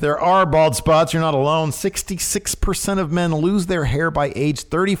 If there are bald spots, you're not alone. 66% of men lose their hair by age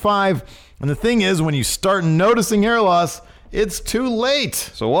 35. And the thing is, when you start noticing hair loss, it's too late.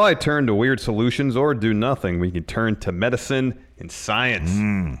 So why turn to weird solutions or do nothing? We can turn to medicine and science.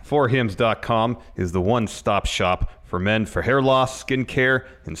 Forhims.com is the one-stop shop for men for hair loss, skincare,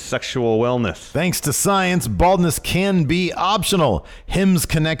 and sexual wellness. Thanks to science, baldness can be optional. Hims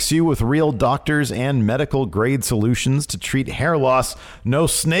connects you with real doctors and medical-grade solutions to treat hair loss. No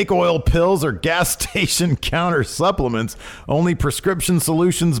snake oil pills or gas station counter supplements. Only prescription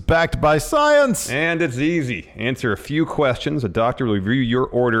solutions backed by science. And it's easy. Answer a few questions. A doctor will review your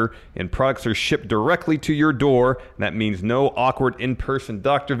order, and products are shipped directly to your door. And that means no awkward in-person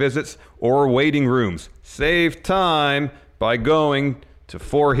doctor visits or waiting rooms. Save time by going to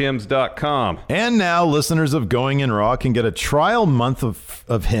forhims.com. And now listeners of Going In Raw can get a trial month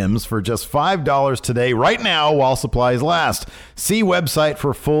of Hims for just $5 today, right now, while supplies last. See website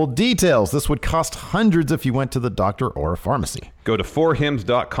for full details. This would cost hundreds if you went to the doctor or a pharmacy. Go to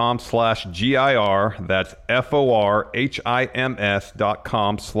forhims.com/GIR. That's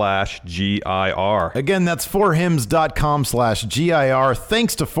forhims.com/GIR. Again, that's forhims.com/GIR.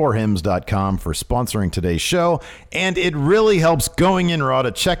 Thanks to forhims.com for sponsoring today's show. And it really helps Going In Raw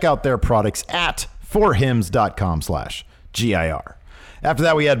to check out their products at forhims.com/GIR. After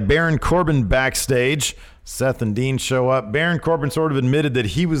that, we had Baron Corbin backstage. Seth and Dean show up. Baron Corbin sort of admitted that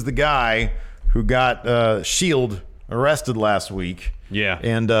he was the guy who got Shield arrested last week. Yeah.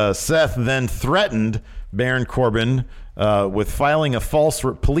 And Seth then threatened Baron Corbin with filing a false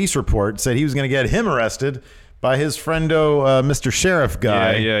police report, said he was going to get him arrested by his friendo, Mr. Sheriff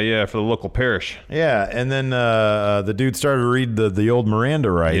guy. Yeah, for the local parish. Yeah, and then the dude started to read the old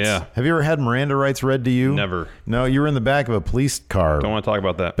Miranda rights. Yeah. Have you ever had Miranda rights read to you? Never. No, you were in the back of a police car. Don't want to talk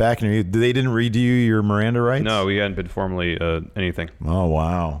about that. Back in they didn't read to you your Miranda rights? No, we hadn't been formally anything. Oh,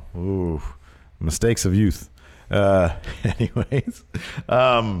 wow. Ooh, mistakes of youth. Anyways.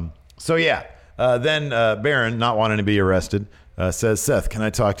 So, yeah. Then Baron, not wanting to be arrested, says, Seth, can I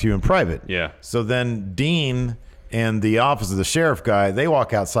talk to you in private? Yeah. So then Dean and the officer, the sheriff guy, they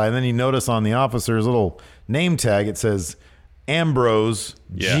walk outside. And then you notice on the officer's little name tag, it says Ambrose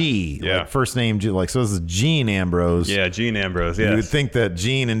G. Yeah. Like first name G. Like, so this is Gene Ambrose. Yeah, Gene Ambrose, yes. You would think that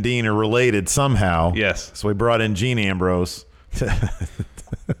Gene and Dean are related somehow. Yes. So we brought in Gene Ambrose.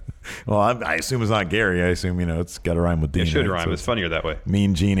 Well, I assume it's not Gary. I assume, it's got to rhyme with Dean. It should right? rhyme. So it's funnier that way.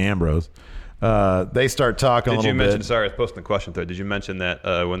 Mean Gene Ambrose. They start talking a little bit. Sorry, I was posting the question thread. Did you mention that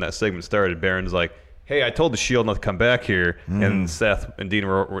when that segment started, Baron's like, hey, I told the Shield not to come back here. And Seth and Dean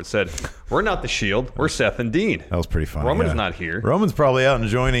said, we're not the Shield. We're Seth and Dean. That was pretty funny. Roman's not here. Roman's probably out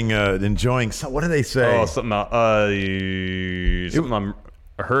enjoying what did they say? Oh, something on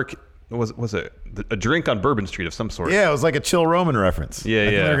a hurricane. Was it a drink on Bourbon Street of some sort? Yeah, it was like a Chill Roman reference. Yeah, I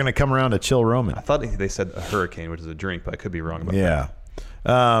think they're going to come around to Chill Roman. I thought they said a hurricane, which is a drink, but I could be wrong about that. Yeah.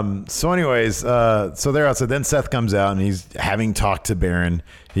 So anyways, so they're outside. Then Seth comes out and he's having talked to Baron.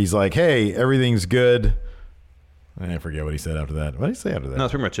 He's like, hey, everything's good. I forget what he said after that. What did he say after that? No,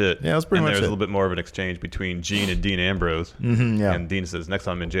 that's pretty much it. Yeah, that's pretty much it. There's a little bit more of an exchange between Gene and Dean Ambrose. Yeah. And Dean says, next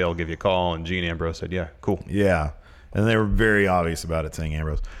time I'm in jail, I'll give you a call. And Gene Ambrose said, yeah, cool. Yeah. And they were very obvious about it, saying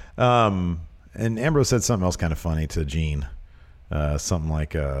Ambrose. And Ambrose said something else kind of funny to Gene. Something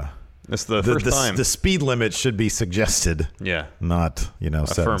like... It's the first time. The speed limit should be suggested. Yeah. Not, a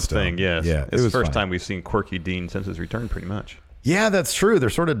firm thing, yes. Yeah. It's the first time we've seen quirky Dean since his return, pretty much. Yeah, that's true. They're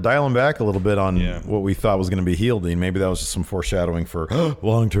sort of dialing back a little bit on what we thought was going to be heel Dean. Maybe that was just some foreshadowing for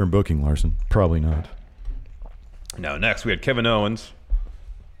long-term booking, Larson. Probably not. Now, next we had Kevin Owens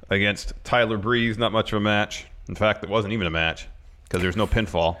against Tyler Breeze. Not much of a match. In fact, it wasn't even a match because there's no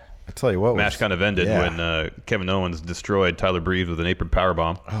pinfall. I tell you what, match kind of ended when Kevin Owens destroyed Tyler Breeze with an apron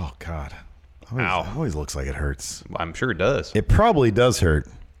powerbomb. Oh God! Always looks like it hurts. I'm sure it does. It probably does hurt.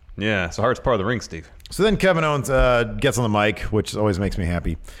 Yeah, so heart's part of the ring, Steve. So then Kevin Owens gets on the mic, which always makes me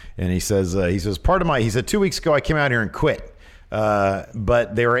happy, and he says, he said 2 weeks ago I came out here and quit.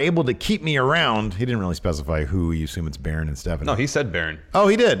 But they were able to keep me around. He didn't really specify who. You assume it's Baron and Stephanie. No, he said Baron. Oh,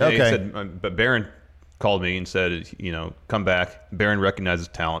 he did? Yeah, Okay. He said, but Baron called me and said, come back. Baron recognizes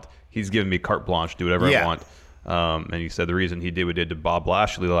talent. He's given me carte blanche, do whatever I want. And he said the reason he did what he did to Bob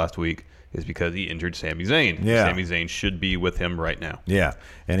Lashley last week is because he injured Sami Zayn. Yeah. Sami Zayn should be with him right now. Yeah,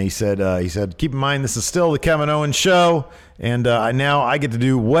 and he said, keep in mind this is still the Kevin Owens show, and now I get to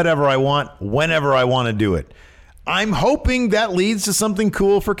do whatever I want, whenever I want to do it. I'm hoping that leads to something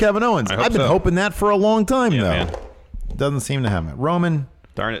cool for Kevin Owens. I've been hoping that for a long time, though. Man. Doesn't seem to happen. Roman.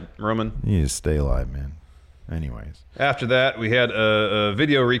 Darn it, Roman. You just stay alive, man. Anyways. After that, we had a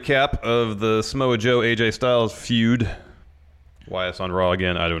video recap of the Samoa Joe AJ Styles feud. Why it's on Raw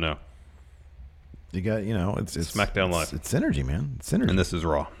again, I don't know. You got, it's SmackDown Live. It's synergy, man. It's synergy. And this is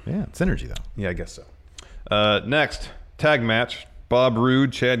Raw. Yeah, it's synergy, though. Yeah, I guess so. Next, tag match. Bob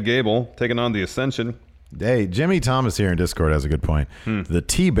Roode, Chad Gable taking on the Ascension. Hey, Jimmy Thomas here in Discord has a good point. The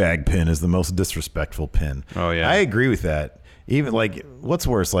teabag pin is the most disrespectful pin. Oh, yeah. I agree with that. Even what's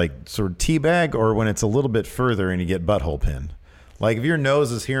worse, sort of teabag or when it's a little bit further and you get butthole pin? Like if your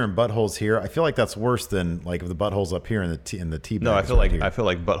nose is here and butthole's here, I feel like that's worse than if the butthole's up here and the teabag. No, I feel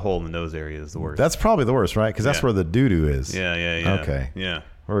like butthole in the nose area is the worst. That's probably the worst, right? Because that's where the doo-doo is. Yeah. Okay. Yeah.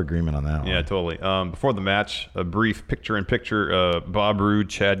 We're agreement on that one. Yeah, totally. Before the match, a brief picture-in-picture Bob Roode,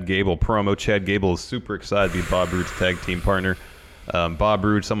 Chad Gable promo. Chad Gable is super excited to be Bob Roode's tag team partner. Bob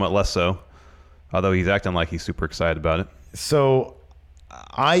Roode somewhat less so, although he's acting like he's super excited about it. So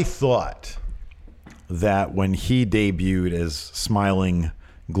I thought that when he debuted as smiling,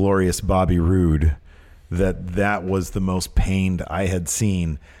 glorious Bobby Roode, that was the most pained I had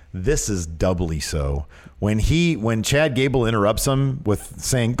seen. This is doubly so. When Chad Gable interrupts him with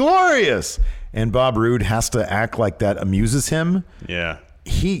saying glorious, and Bob Roode has to act like that amuses him. Yeah.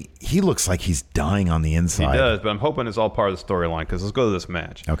 He looks like he's dying on the inside. He does, but I'm hoping it's all part of the storyline because let's go to this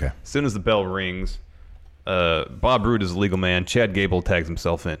match. Okay. As soon as the bell rings, Bob Roode is a legal man. Chad Gable tags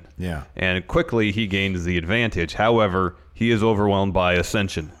himself in. Yeah. And quickly he gains the advantage. However, he is overwhelmed by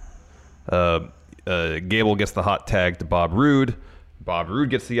Ascension. Gable gets the hot tag to Bob Roode. Bob Roode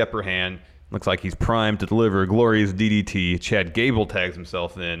gets the upper hand. Looks like he's primed to deliver a glorious DDT. Chad Gable tags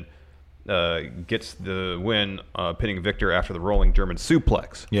himself in. Gets the win, pinning Victor after the rolling German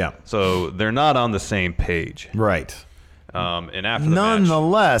suplex. Yeah. So they're not on the same page. Right. And after the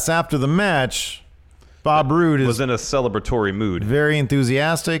Nonetheless, after the match, Bob Roode was in a celebratory mood. Very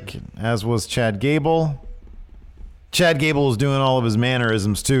enthusiastic, as was Chad Gable. Chad Gable was doing all of his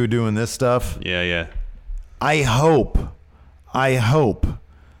mannerisms too, doing this stuff. Yeah. I hope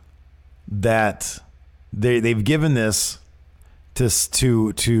that they've given this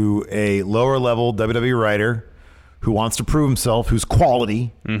to a lower level WWE writer who wants to prove himself, who's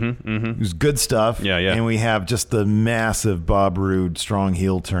quality, who's good stuff. Yeah. And we have just the massive Bob Roode strong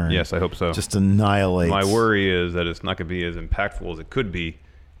heel turn. Yes, I hope so. Just annihilates. My worry is that it's not going to be as impactful as it could be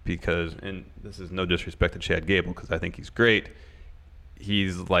because, and this is no disrespect to Chad Gable because I think he's great,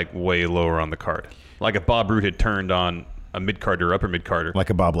 he's way lower on the card. Like if Bob Roode had turned on a mid-carder, upper mid-carder. Like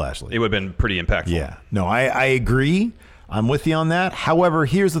a Bob Lashley. It would have been pretty impactful. Yeah. No, I agree. I'm with you on that. However,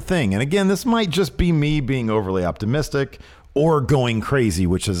 here's the thing. And again, this might just be me being overly optimistic or going crazy,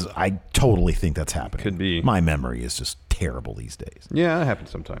 which is, I totally think that's happening. Could be. My memory is just terrible these days. Yeah, that happens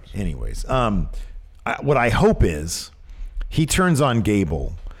sometimes. Anyways, what I hope is he turns on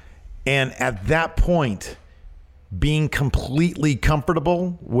Gable. And at that point, being completely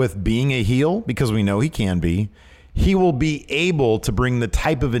comfortable with being a heel, because we know he can be, he will be able to bring the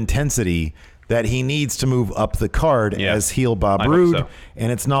type of intensity that he needs to move up the card as heel Bob Roode. So.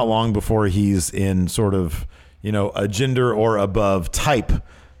 And it's not long before he's in sort of, a gender or above type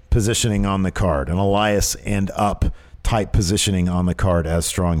positioning on the card, an Elias and up type positioning on the card as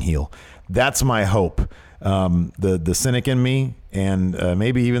strong heel. That's my hope. The cynic in me and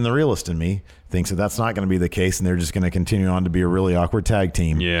maybe even the realist in me thinks that that's not going to be the case, and they're just going to continue on to be a really awkward tag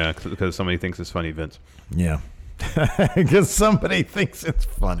team. Yeah, because somebody thinks it's funny, Vince. Yeah, because somebody thinks it's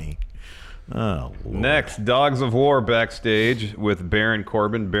funny. Oh, Lord. Next, Dogs of War backstage with Baron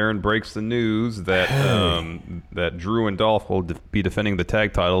Corbin. Baron breaks the news that that Drew and Dolph will be defending the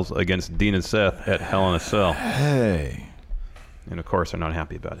tag titles against Dean and Seth at Hell in a Cell. Hey. And of course, they're not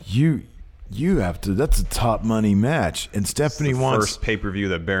happy about it. You have to. That's a top money match, and Stephanie wants first pay-per-view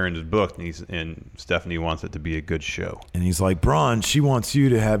that Baron has booked, and Stephanie wants it to be a good show. And he's like, Braun, she wants you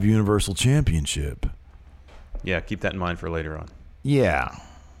to have Universal Championship. Yeah, keep that in mind for later on. Yeah.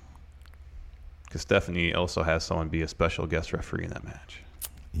 Because Stephanie also has someone be a special guest referee in that match.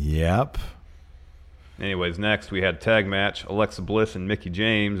 Yep. Anyways, next we had tag match Alexa Bliss and Mickie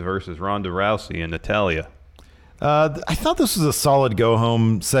James versus Ronda Rousey and Natalya. I thought this was a solid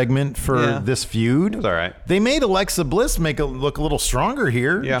go-home segment for this feud. It was all right. They made Alexa Bliss look a little stronger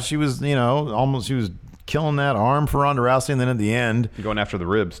here. Yeah. She was, she was killing that arm for Ronda Rousey, and then at the end, Going after the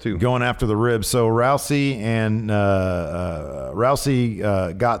ribs, too. So Rousey and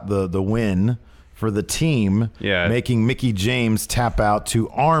Rousey got the win for the team, making Mickie James tap out to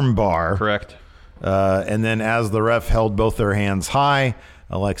armbar. Correct. And then as the ref held both their hands high,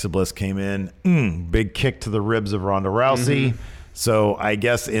 Alexa Bliss came in, big kick to the ribs of Ronda Rousey. So I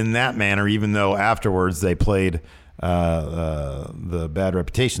guess in that manner, even though afterwards they played the Bad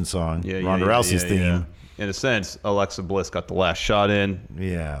Reputation song, Ronda Rousey's theme. Yeah. In a sense, Alexa Bliss got the last shot in.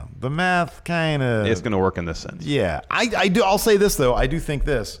 Yeah, the math kind of... It's going to work in this sense. Yeah, I do. I'll say this, though. I do think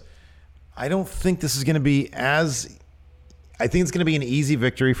this. I don't think this is going to be as... I think it's going to be an easy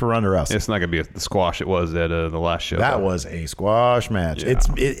victory for Ronda Rousey. It's not going to be the squash it was at the last show. That was a squash match. Yeah.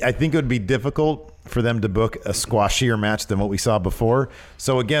 I think it would be difficult for them to book a squashier match than what we saw before.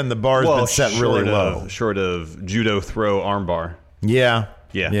 So again, the bar has been set really low. Short of judo throw armbar. Yeah.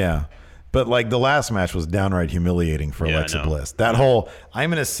 Yeah. But like the last match was downright humiliating for Alexa Bliss. That whole, I'm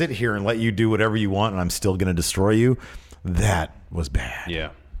going to sit here and let you do whatever you want and I'm still going to destroy you. That was bad.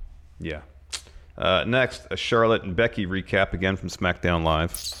 Yeah. Next, a Charlotte and Becky recap again from SmackDown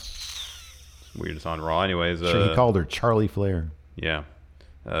Live. It's weird it's on Raw anyways. He called her Charlie Flair. Yeah.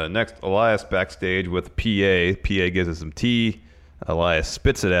 Next, Elias backstage with PA. PA gives us some tea. Elias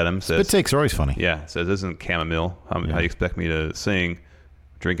spits it at him. Says, Spit takes are always funny. Yeah. Says, this isn't chamomile. How you expect me to sing?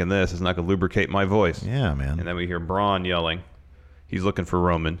 Drinking this is not going to lubricate my voice. Yeah, man. And then we hear Braun yelling. He's looking for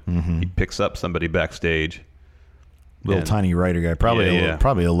Roman. He picks up somebody backstage. Little tiny writer guy,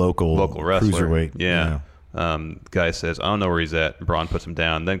 probably a local wrestler. Cruiserweight. Yeah. Guy says, I don't know where he's at. Braun puts him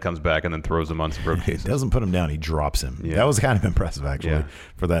down, then comes back and then throws him on some rope cases. He doesn't put him down, he drops him. Yeah. That was kind of impressive, actually,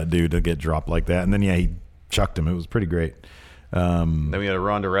 for that dude to get dropped like that. And then, he chucked him. It was pretty great. Then we had a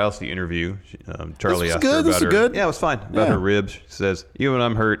Ronda Rousey interview. Charlie asked her about This was her. good. Yeah, it was fine. About her ribs. She says, even when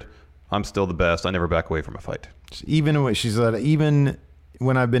I'm hurt, I'm still the best. I never back away from a fight. She said, even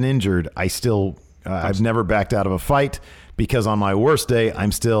when I've been injured, I still, I've never backed out of a fight. Because on my worst day,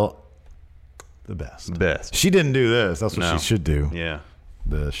 I'm still the best. She didn't do this. That's what she should do. Yeah.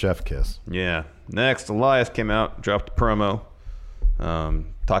 The chef kiss. Yeah. Next, Elias came out, dropped a promo,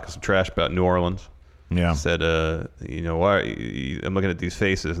 talking some trash about New Orleans. Yeah. Said, why? I'm looking at these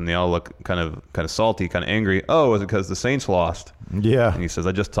faces, and they all look kind of salty, kind of angry. Oh, is it because the Saints lost? Yeah. And he says,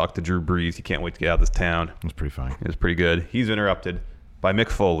 I just talked to Drew Brees. He can't wait to get out of this town. It was pretty funny. It was pretty good. He's interrupted by Mick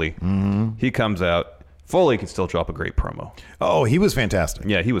Foley. He comes out. Foley can still drop a great promo. Oh, he was fantastic.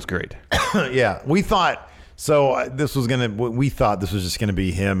 Yeah, he was great. Yeah, we thought this was just gonna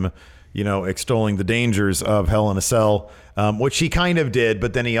be him, extolling the dangers of Hell in a Cell, which he kind of did.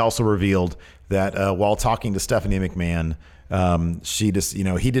 But then he also revealed that while talking to Stephanie McMahon, she just,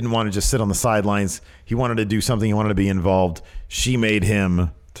 he didn't want to just sit on the sidelines. He wanted to do something. He wanted to be involved. She made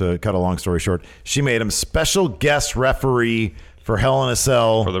him, to cut a long story short, she made him special guest referee for Hell in a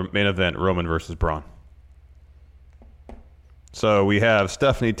Cell for the main event, Roman versus Braun. So we have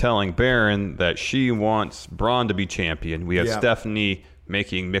Stephanie telling Baron that she wants Braun to be champion. We have Stephanie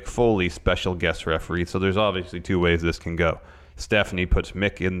making Mick Foley special guest referee. So there's obviously two ways this can go. Stephanie puts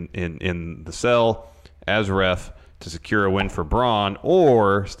Mick in the cell as ref to secure a win for Braun,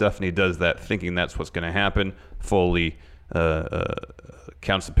 or Stephanie does that thinking that's what's going to happen. Foley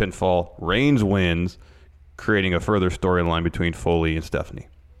counts the pinfall, Reigns wins, creating a further storyline between Foley and Stephanie.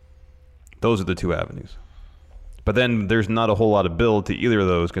 Those are the two avenues. But then there's not a whole lot of build to either of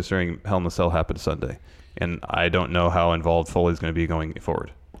those, considering Hell in a Cell happened Sunday. And I don't know how involved Foley's going to be going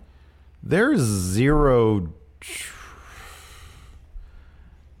forward. There's zero...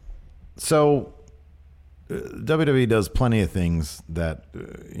 So, WWE does plenty of things that,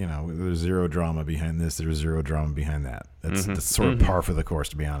 there's zero drama behind this, there's zero drama behind that. That's sort of par for the course,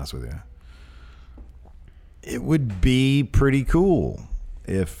 to be honest with you. It would be pretty cool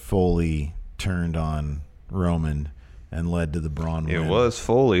if Foley turned on Roman and led to the Braun win. It was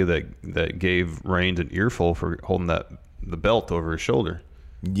Foley that gave Reigns an earful for holding the belt over his shoulder.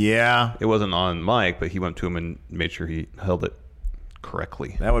 Yeah. It wasn't on mic, but he went to him and made sure he held it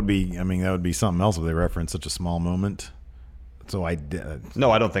correctly. That would be something else if they referenced such a small moment. So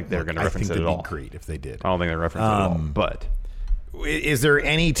no, I don't think they're going to reference it at all. I think they'd be great if they did. I don't think they reference it at all. But is there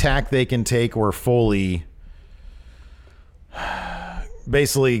any tack they can take where Foley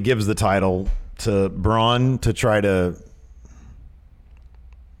basically gives the title to Braun to try to...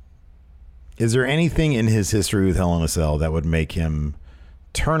 Is there anything in his history with Hell in a Cell that would make him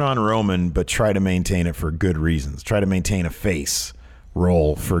turn on Roman but try to maintain it for good reasons? Try to maintain a face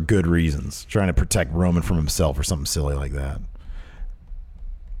role for good reasons, trying to protect Roman from himself or something silly like that.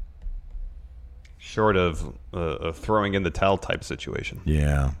 Short of a throwing in the towel type situation.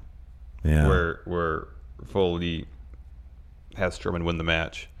 Yeah. Where Foley has Strowman win the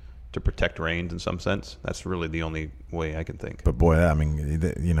match to protect Reigns in some sense. That's really the only way I can think. But boy, I mean,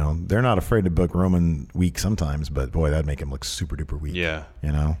 they're not afraid to book Roman weak sometimes, but boy, that'd make him look super duper weak. Yeah.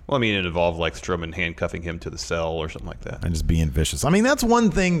 Well, I mean, it involved like Strowman handcuffing him to the cell or something like that. And just being vicious. I mean, that's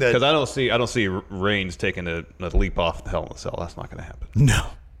one thing that... Because I don't see Reigns taking a leap off the Hell in a Cell. That's not going to happen. No.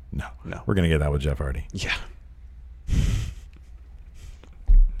 We're going to get that with Jeff Hardy. Yeah.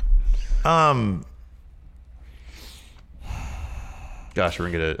 Gosh, we're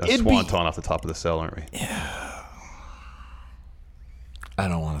going to get a swanton off the top of the cell, aren't we? Yeah. I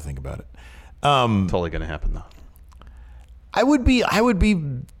don't want to think about it. Totally going to happen, though. I would be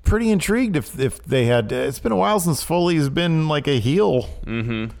pretty intrigued if they had... It's been a while since Foley's been like a heel.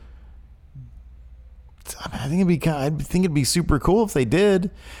 Mm-hmm. I think it'd be super cool if they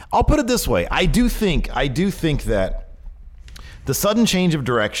did. I'll put it this way. I do think that the sudden change of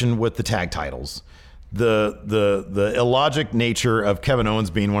direction with the tag titles, the illogic nature of Kevin Owens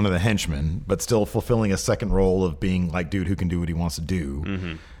being one of the henchmen, but still fulfilling a second role of being like dude who can do what he wants to do.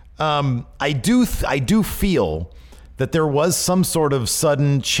 Mm-hmm. I do feel that there was some sort of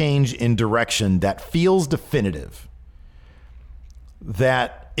sudden change in direction that feels definitive.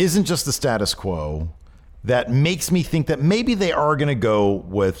 That isn't just the status quo. That makes me think that maybe they are going to go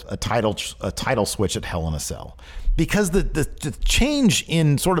with a title switch at Hell in a Cell, because the change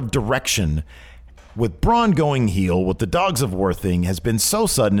in sort of direction with Braun going heel with the Dogs of War thing has been so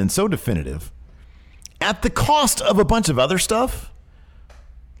sudden and so definitive, at the cost of a bunch of other stuff.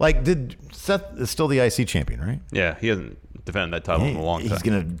 Like, Seth is still the IC champion, right? Yeah, he hasn't defended that title in a long time. He's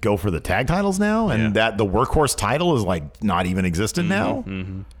going to go for the tag titles now, and that the workhorse title is like not even existent now.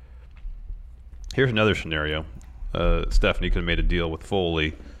 Mm-hmm. Here's another scenario. Stephanie could have made a deal with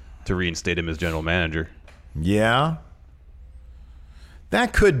Foley to reinstate him as general manager. Yeah.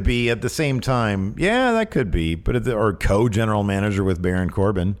 That could be at the same time. Yeah, that could be. But or co-general manager with Baron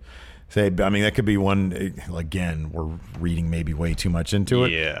Corbin. That could be one. Again, we're reading maybe way too much into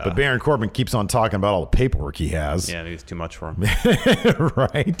it. Yeah. But Baron Corbin keeps on talking about all the paperwork he has. Yeah, it's too much for him.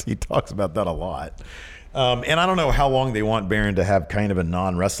 Right? He talks about that a lot. And I don't know how long they want Baron to have kind of a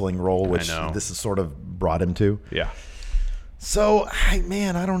non-wrestling role, which this has sort of brought him to. Yeah. So, I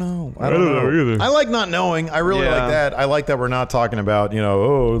don't know. I don't know either. I like not knowing. I really like that. I like that we're not talking about,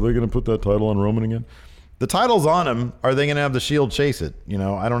 are they going to put that title on Roman again? The title's on him. Are they going to have the Shield chase it?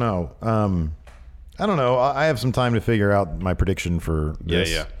 I don't know. I don't know. I have some time to figure out my prediction for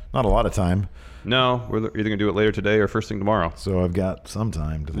this. Yeah. Not a lot of time. No, we're either going to do it later today or first thing tomorrow. So I've got some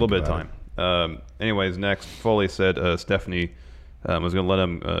time to think about it. A little bit of time. Anyways, next, Foley said Stephanie was going to let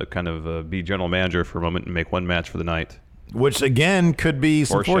him be general manager for a moment and make one match for the night. Which, again, could be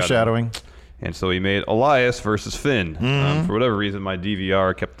some foreshadowing. And so he made Elias versus Finn. For whatever reason, my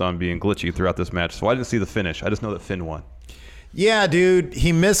DVR kept on being glitchy throughout this match, so I didn't see the finish. I just know that Finn won. Yeah, dude.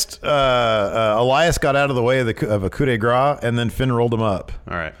 He missed. Elias got out of the way of a coup de grace, and then Finn rolled him up.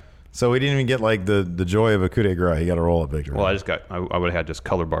 All right. So he didn't even get like the joy of a coup de grace. He got a roll-up victory. Well, I would have had just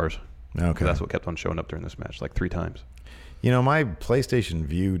color bars. Okay. That's what kept on showing up during this match, like 3 times. My PlayStation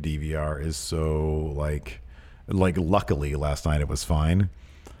View DVR is so like luckily last night it was fine.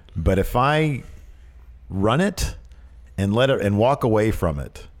 But if I run it and let it and walk away from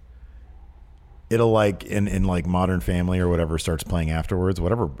it, it'll like in like Modern Family or whatever starts playing afterwards,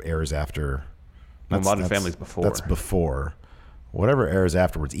 whatever airs after. Modern Family's before. That's before. Whatever airs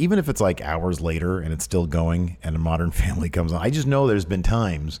afterwards, even if it's like hours later and it's still going and a Modern Family comes on. I just know there's been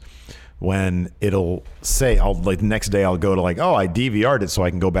times when it'll say, the next day I'll go to I DVR'd it so I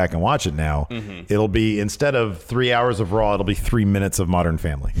can go back and watch it now. Mm-hmm. It'll be, instead of 3 hours of Raw, it'll be 3 minutes of Modern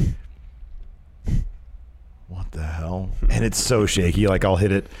Family. What the hell? And it's so shaky. I'll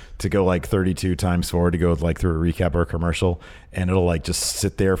hit it to go 32 times forward to go through a recap or a commercial, and it'll just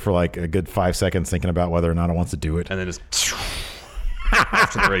sit there for a good 5 seconds thinking about whether or not it wants to do it. And then just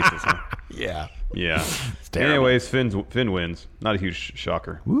after the races, huh? Yeah. Anyways, Finn wins. Not a huge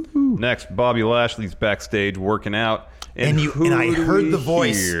shocker. Woo-hoo. Next, Bobby Lashley's backstage working out. And I heard the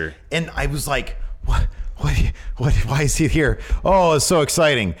voice, and I was like, what? Why is he here? Oh, it's so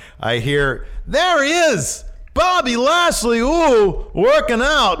exciting. I hear, there he is! Bobby Lashley, ooh, working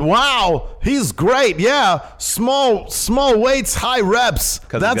out. Wow, he's great. Yeah, small weights, high reps.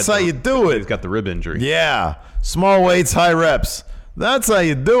 That's how you do it. He's got the rib injury. Yeah, small weights, high reps. That's how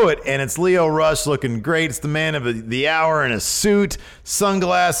you do it. And it's Lio Rush looking great. It's the man of the hour in a suit,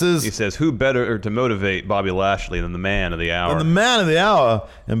 sunglasses. He says, who better to motivate Bobby Lashley than the man of the hour? And the man of the hour.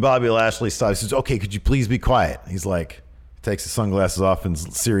 And Bobby Lashley stops. He says, okay, could you please be quiet? He's like, takes his sunglasses off and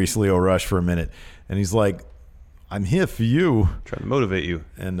serious Lio Rush for a minute. And he's like, I'm here for you. Trying to motivate you.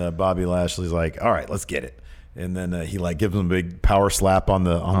 And Bobby Lashley's like, all right, let's get it. And then he like gives him a big power slap on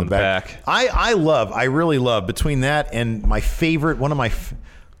the back. I really love between that and my favorite, one of my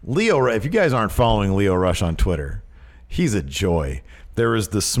Lio. If you guys aren't following Lio Rush on Twitter, he's a joy. There was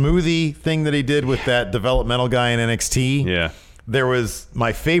the smoothie thing that he did with that developmental guy in NXT. Yeah. There was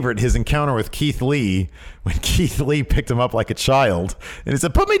my favorite, his encounter with Keith Lee when Keith Lee picked him up like a child and he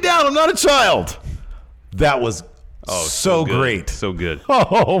said, "Put me down, I'm not a child." That was so great. So good.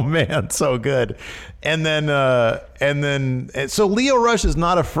 Oh man, so good. And then so Lio Rush is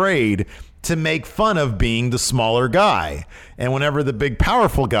not afraid to make fun of being the smaller guy. And whenever the big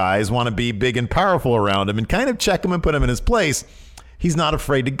powerful guys want to be big and powerful around him and kind of check him and put him in his place, he's not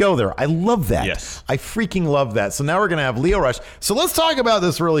afraid to go there. I love that. Yes. I freaking love that. So now we're going to have Lio Rush. So let's talk about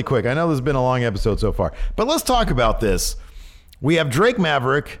this really quick. I know this has been a long episode so far, but let's talk about this. We have Drake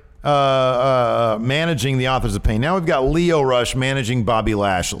Maverick managing the Authors of Pain. Now we've got Lio Rush managing Bobby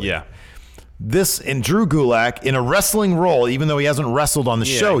Lashley. Yeah. This and Drew Gulak in a wrestling role, even though he hasn't wrestled on the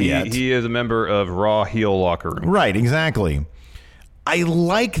show yet. He is a member of Raw heel locker room. Right, exactly. I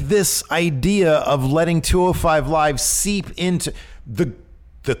like this idea of letting 205 Live seep into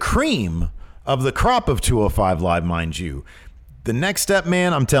the cream of the crop of 205 Live, mind you. The next step,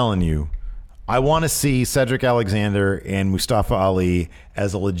 man, I'm telling you, I want to see Cedric Alexander and Mustafa Ali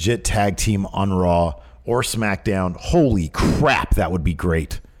as a legit tag team on Raw or SmackDown. Holy crap, that would be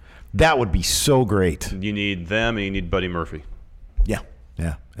great. That would be so great. You need them and you need Buddy Murphy. Yeah.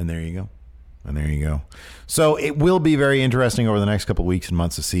 And there you go. So it will be very interesting over the next couple of weeks and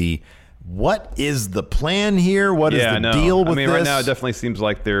months to see what is the plan here. What is the deal with this? Right now it definitely seems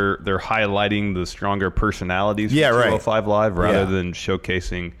like they're highlighting the stronger personalities from 205 Live rather than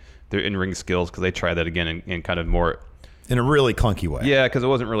showcasing their in-ring skills, because they tried that again in kind of more... in a really clunky way. Yeah, because it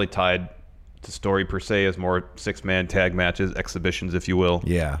wasn't really tied to story per se, as more 6-man tag matches, exhibitions, if you will.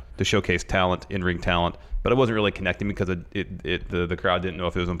 Yeah. To showcase talent, in-ring talent. But it wasn't really connecting because the crowd didn't know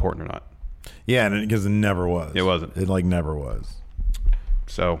if it was important or not. Yeah, because it never was. It wasn't. It never was.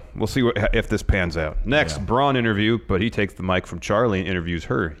 So we'll see if this pans out. Next, Braun interview, but he takes the mic from Charlie and interviews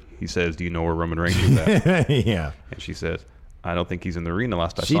her. He says, "Do you know where Roman Reigns is at?" Yeah. And she says, "I don't think he's in the arena.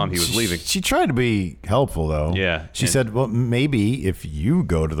 Last I saw him, he was leaving." She tried to be helpful, though. Yeah. She said, well, maybe if you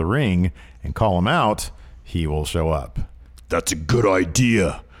go to the ring and call him out, he will show up. That's a good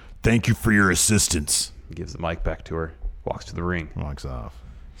idea. Thank you for your assistance. He gives the mic back to her, walks to the ring. Walks off.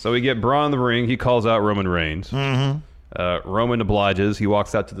 So we get Braun in the ring. He calls out Roman Reigns. Mm-hmm. Roman obliges. He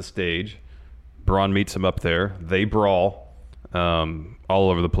walks out to the stage. Braun meets him up there. They brawl all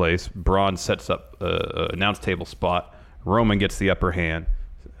over the place. Braun sets up an announce table spot. Roman gets the upper hand,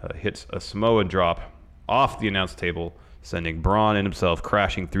 hits a Samoa drop off the announce table, sending Braun and himself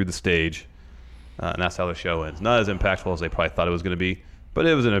crashing through the stage. And that's how the show ends. Not as impactful as they probably thought it was going to be, but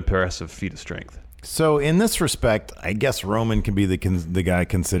it was an impressive feat of strength. So in this respect, I guess Roman can be the guy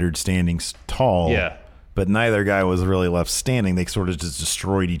considered standing tall. Yeah. But neither guy was really left standing. They sort of just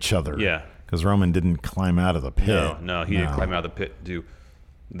destroyed each other. Yeah. Because Roman didn't climb out of the pit. No, he didn't climb out of the pit to do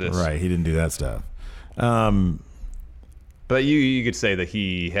this. Right, he didn't do that stuff. But you could say that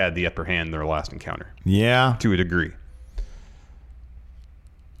he had the upper hand in their last encounter. Yeah. To a degree.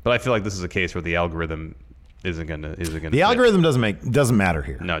 But I feel like this is a case where the algorithm isn't gonna. The algorithm doesn't matter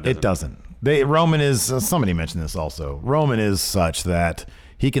here. No, it doesn't. Roman is somebody mentioned this also. Roman is such that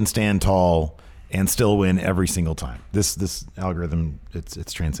he can stand tall and still win every single time. This algorithm,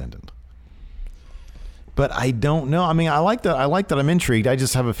 it's transcendent. But I don't know. I mean, I like that I'm intrigued. I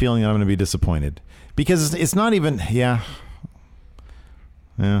just have a feeling that I'm going to be disappointed because it's not even. Yeah.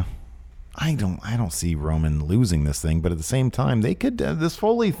 I don't see Roman losing this thing, but at the same time, they could this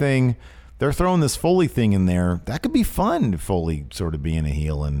Foley thing. They're throwing this Foley thing in there. That could be fun. Foley sort of being a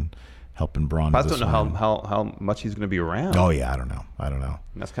heel and helping Braun. I don't know how much he's going to be around. Oh yeah, I don't know.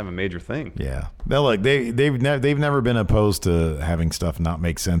 And that's kind of a major thing. Yeah. They've never been opposed to having stuff not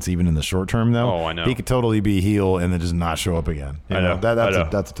make sense even in the short term though. Oh, I know. He could totally be heel and then just not show up again. I know.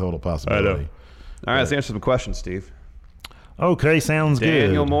 That's a total possibility. I know. All right, let's answer some questions, Steve. Okay, sounds good.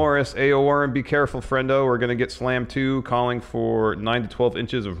 Daniel Morris, A.O. Warren, be careful, friendo. We're going to get slammed too, calling for 9 to 12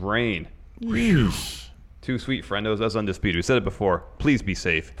 inches of rain. Too sweet, friendos. That's undisputed. We said it before. Please be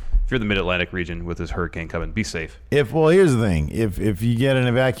safe. If you're in the Mid-Atlantic region with this hurricane coming, be safe. Here's the thing. If you get an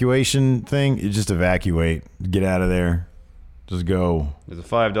evacuation thing, you just evacuate. Get out of there. Just go. There's a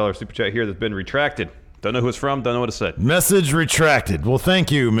 $5 super chat here that's been retracted. Don't know who it's from. Don't know what it said. Message retracted. Well,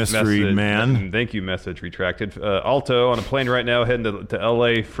 thank you, Mystery Man. Thank you, message retracted. Alto on a plane right now heading to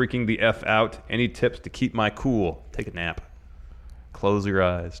L.A. freaking the F out. Any tips to keep my cool? Take a nap. Close your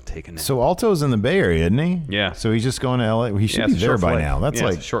eyes. Take a nap. So Alto's in the Bay Area, isn't he? Yeah. So he's just going to L.A. He should be there by now. That's it's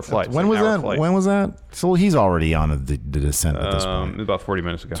like a short flight. When was that? When was that? So he's already on the descent at this point. About 40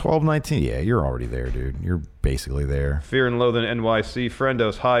 minutes ago. 12:19. Yeah, you're already there, dude. You're basically there. Fear and Loathing NYC.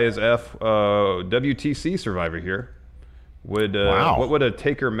 Friendos, high as F. WTC survivor here. Wow. What would a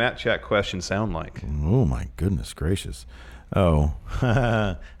Taker Matt Chat question sound like? Oh, my goodness gracious. Oh.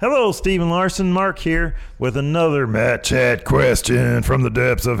 Hello, Stephen Larson. Mark here with another Matt Chat question from the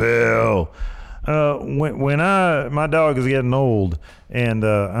depths of hell. When my dog is getting old and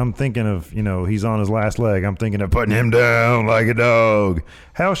I'm thinking of, he's on his last leg, I'm thinking of putting him down like a dog.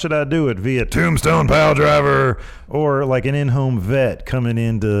 How should I do it? Via Tombstone Pile Driver or like an in-home vet coming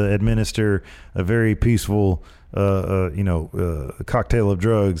in to administer a very peaceful cocktail of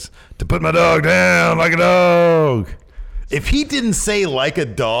drugs to put my dog down like a dog? If he didn't say like a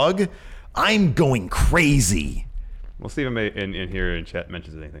dog, I'm going crazy. We'll see if in here in chat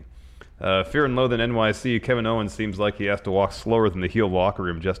mentions anything. Fear and Loathing NYC. Kevin Owens seems like he has to walk slower than the heel locker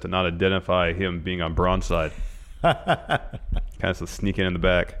room just to not identify him being on Braun's side. Kind of sneaking in the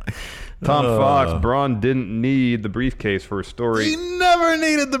back. Tom Fox. Braun didn't need the briefcase for a story. He never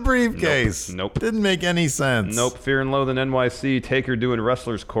needed the briefcase. Nope. Didn't make any sense. Nope. Fear and Loathing NYC. Taker doing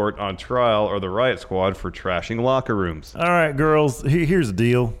Wrestlers Court on trial or the Riot Squad for trashing locker rooms. All right, girls. Here's the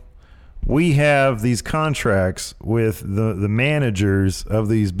deal. We have these contracts with the managers of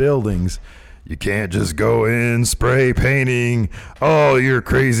these buildings. You can't just go in spray painting all your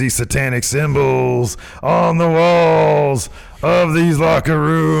crazy satanic symbols on the walls of these locker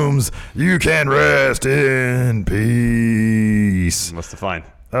rooms. You can rest in peace. What's the fine?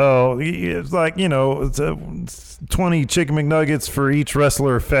 Oh, it's like, it's 20 Chicken McNuggets for each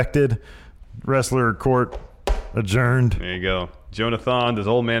wrestler affected. Wrestler court adjourned. There you go. Jonathan, does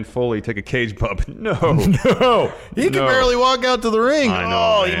old man Foley take a cage bump? No. No. He can barely walk out to the ring. I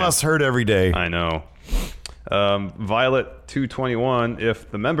know, he must hurt every day. I know. Violet 221,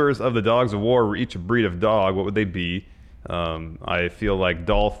 if the members of the Dogs of War were each a breed of dog, what would they be? I feel like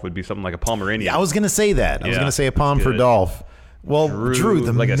Dolph would be something like a Pomeranian. Yeah, I was going to say that. I was going to say a Pom for Dolph. Well, Drew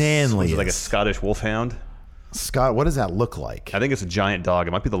the manliest. Like a Scottish wolfhound. Scott, what does that look like? I think it's a giant dog.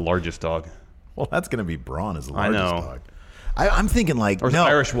 It might be the largest dog. Well, that's going to be Braun as the largest dog. I know. I'm thinking like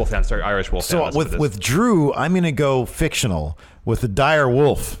Irish wolfhound. Sorry, Irish wolfhound. So with Drew, I'm gonna go fictional with the dire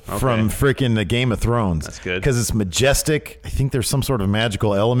wolf from freaking the Game of Thrones. That's good because it's majestic. I think there's some sort of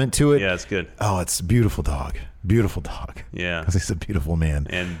magical element to it. Yeah, it's good. Oh, it's a beautiful dog. Beautiful dog. Yeah, because he's a beautiful man.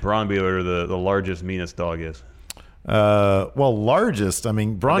 And Braun be whatever the largest, meanest dog is. Well, largest. I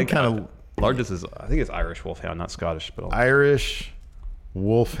mean, Braun kind of largest is. I think it's Irish wolfhound, not Scottish, but Irish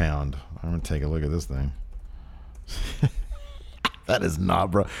wolfhound. I'm gonna take a look at this thing. That is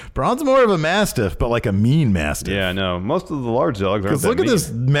not Braun's more of a mastiff, but like a mean mastiff. Yeah, no. Most of the large dogs aren't. Because look at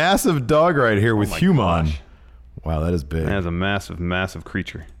this massive dog right here with Human. Gosh. Wow, that is big. That is a massive, massive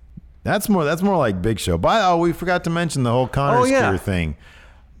creature. That's more like Big Show. We forgot to mention the whole Connor Spear thing.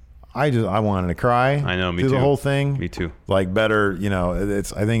 I wanted to cry. I know, me too. The whole thing. Me too. Like better,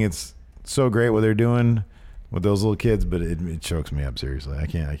 I think it's so great what they're doing with those little kids, but it chokes me up seriously. I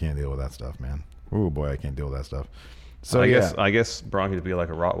can't deal with that stuff, man. Oh boy, I can't deal with that stuff. So I guess Braun could be like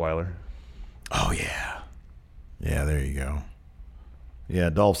a Rottweiler. Oh yeah, yeah. There you go.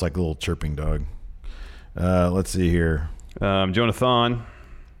 Yeah, Dolph's like a little chirping dog. Let's see here. Jonathan,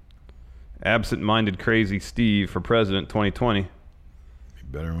 absent-minded crazy Steve for president 2020. Be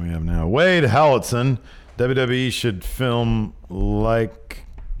better than we have now. Wade Howitson, WWE should film like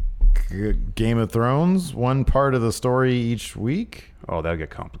Game of Thrones, one part of the story each week. Oh, that'd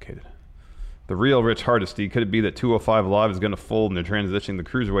get complicated. The real Rich Hardesty, could it be that 205 Live is going to fold and they're transitioning the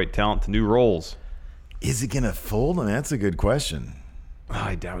cruiserweight talent to new roles? Is it going to fold? I mean, that's a good question.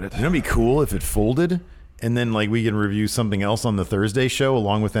 I doubt it. It'd be cool if it folded, and then like we can review something else on the Thursday show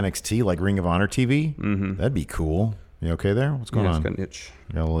along with NXT, like Ring of Honor TV. Mm-hmm. That'd be cool. You okay there? What's going on? It's got an itch.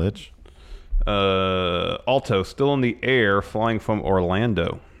 You got a little itch? Alto, still in the air, flying from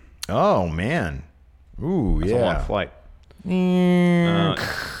Orlando. Oh, man. Ooh, That's a long flight.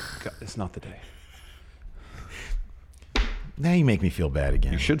 God, it's not the day. Now you make me feel bad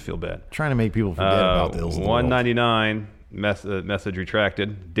again. You should feel bad. Trying to make people forget about the ills of the world. $199 message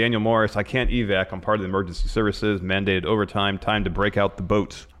retracted. Daniel Morris, I can't evac. I'm part of the emergency services. Mandated overtime. Time to break out the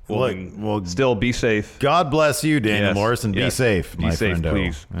boats. Well, still be safe. God bless you, Daniel Morris, and be safe, Be my safe, friendo.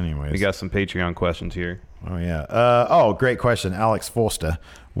 please. Anyways, we got some Patreon questions here. Oh, yeah. Great question. Alex Foster.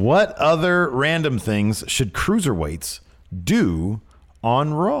 What other random things should cruiserweights do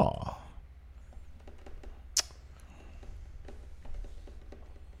on Raw?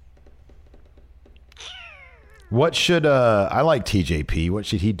 What should I like TJP? What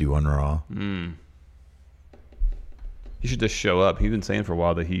should he do on Raw? He should just show up. He's been saying for a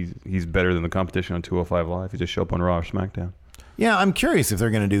while that he's better than the competition on 205 Live. He just show up on Raw or SmackDown. Yeah, I'm curious if they're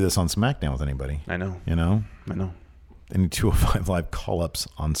going to do this on SmackDown with anybody. I know. You know? I know. Any 205 Live call-ups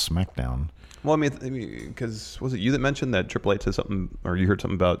on SmackDown. Well, I mean, because was it you that mentioned that Triple H said something, or you heard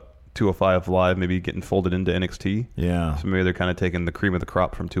something about 205 Live maybe getting folded into NXT? Yeah. So maybe they're kind of taking the cream of the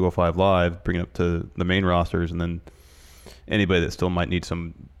crop from 205 Live, bringing it up to the main rosters, and then anybody that still might need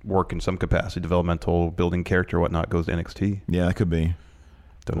some work in some capacity, developmental, building character, whatnot, goes to NXT. Yeah, that could be.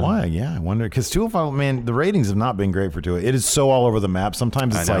 Don't know. Why? Yeah, I wonder. Because 205, man, the ratings have not been great for 205. It is so all over the map.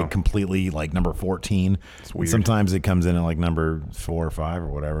 Sometimes it's like completely like number 14. It's weird. Sometimes it comes in at like number 4 or 5 or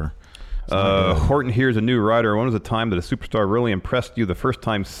whatever. Horton here's a new writer. When was the time that a superstar really impressed you the first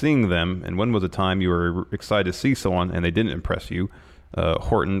time seeing them? And when was the time you were excited to see someone and they didn't impress you?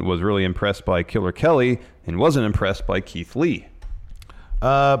 Horton was really impressed by Killer Kelly and wasn't impressed by Keith Lee.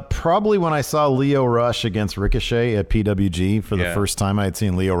 Probably when I saw Leo Rush against Ricochet at PWG for the first time. I had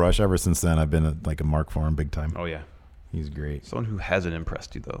seen Leo Rush. Ever since then, I've been like a mark for him big time. Oh, yeah. He's great. Someone who hasn't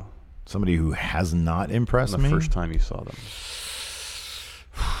impressed you, though. Somebody who has not impressed me? The first time you saw them.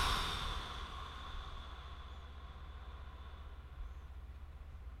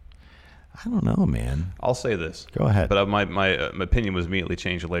 I don't know, man. I'll say this. Go ahead. But my opinion was immediately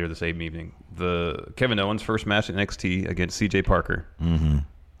changed later the same evening. The Kevin Owens first match in NXT against CJ Parker. Mm-hmm.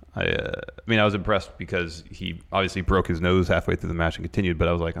 I was impressed because he obviously broke his nose halfway through the match and continued, but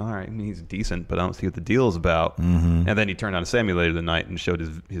I was like, all right, he's decent, but I don't see what the deal is about. Mm-hmm. And then he turned on Sammy later the night and showed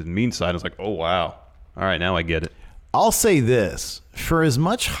his mean side. I was like, oh, wow. All right, now I get it. I'll say this. For as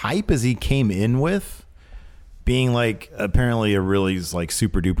much hype as he came in with, being like apparently a really like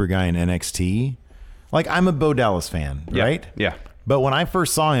super duper guy in NXT, like I'm a Bo Dallas fan, right? Yeah. But when I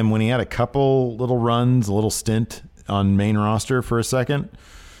first saw him, when he had a couple little runs, a little stint on main roster for a second,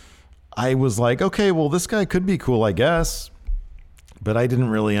 I was like, okay, well, this guy could be cool, I guess. But I didn't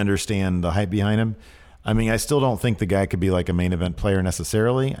really understand the hype behind him. I mean, I still don't think the guy could be like a main event player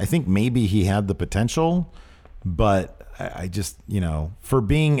necessarily. I think maybe he had the potential, but I just, for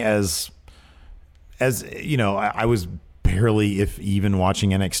being as I was barely, if even,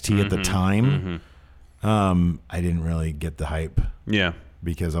 watching NXT at the time. I didn't really get the hype. Yeah.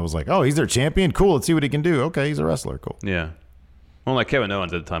 Because I was like, oh, he's their champion? Cool, let's see what he can do. Okay, he's a wrestler. Cool. Yeah. Well, like Kevin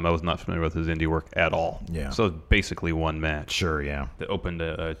Owens at the time, I was not familiar with his indie work at all. Yeah. So it's basically one match. Sure, yeah. That opened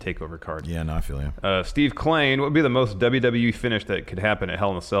a takeover card. Yeah, no, I feel you. Steve Klain, what would be the most WWE finish that could happen at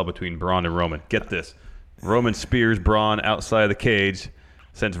Hell in a Cell between Braun and Roman? Get this. Roman spears Braun outside the cage.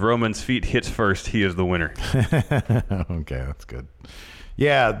 Since Roman's feet hits first, he is the winner. Okay, that's good.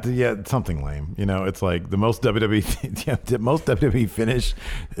 Yeah, something lame. It's like the most WWE, the most WWE finish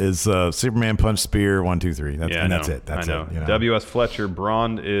is Superman punch spear 1 2 3. That's it. That's I know. it. W.S. Fletcher,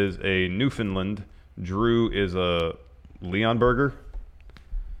 Braun is a Newfoundland. Drew is a Leon Burger.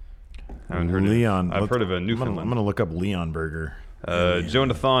 I haven't heard Leon. I've heard of a Newfoundland. I'm gonna look up Leon Burger.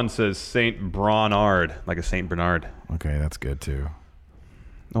 Jonathan says Saint Bernard, like a Saint Bernard. Okay, that's good too.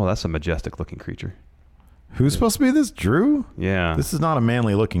 Oh, that's a majestic looking creature. Who's supposed to be this? Drew? Yeah. This is not a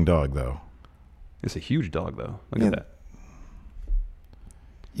manly looking dog, though. It's a huge dog, though. Look at that.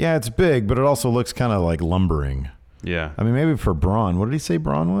 Yeah, it's big, but it also looks kind of like lumbering. Yeah. I mean, maybe for Braun. What did he say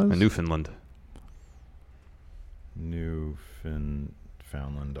Braun was? A Newfoundland. Newfoundland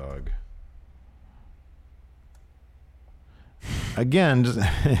dog. Again, just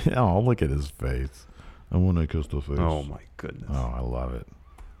look at his face. I want to kiss the face. Oh, my goodness. Oh, I love it.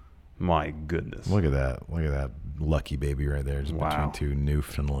 My goodness. Look at that. Look at that lucky baby right there. Just between two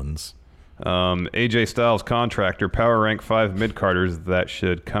Newfoundlands. AJ Styles contractor, power rank 5 mid-carders that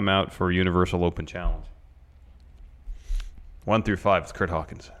should come out for Universal Open Challenge. 1 through 5 is Kurt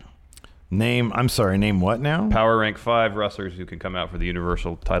Hawkins. Name what now? Power rank 5 wrestlers who can come out for the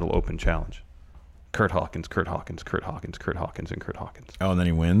Universal Title Open Challenge. Kurt Hawkins, Kurt Hawkins, Kurt Hawkins, Kurt Hawkins, and Kurt Hawkins. Oh, and then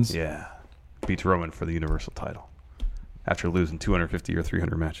he wins? Yeah. Beats Roman for the Universal title after losing 250 or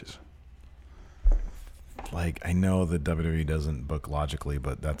 300 matches. Like, I know that WWE doesn't book logically,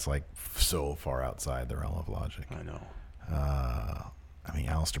 but that's like so far outside the realm of logic. I know. I mean,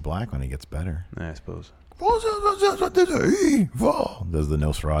 Aleister Black when he gets better. I suppose. Does the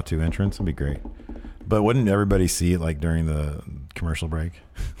Nosferatu entrance? It'd be great. But wouldn't everybody see it like during the commercial break?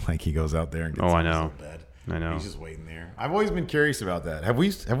 Like he goes out there and gets I know. So bad. I know. He's just waiting there. I've always been curious about that. Have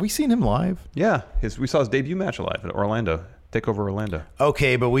we seen him live? Yeah, we saw his debut match live at Orlando. Takeover Orlando.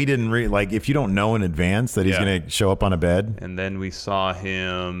 Okay, but we didn't like if you don't know in advance that he's going to show up on a bed. And then we saw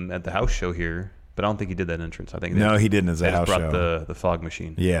him at the house show here, but I don't think he did that entrance. I think he didn't as a house show. They just brought the fog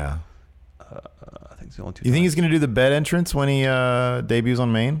machine. Yeah. I think it's the only two. You think he's going to do the bed entrance when he debuts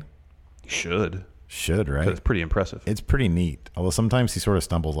on Maine? He should. Should, right? It's pretty impressive. It's pretty neat, although sometimes he sort of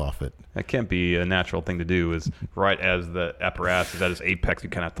stumbles off it. That can't be a natural thing to do. Is right as the apparatus is at its apex, you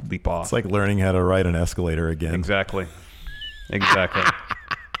kind of have to leap off. It's like learning how to ride an escalator again. Exactly.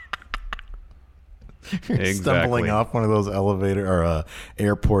 Stumbling off one of those elevator or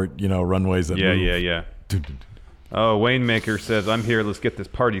airport, runways that move. Yeah. Oh, Wayne Maker says, "I'm here. Let's get this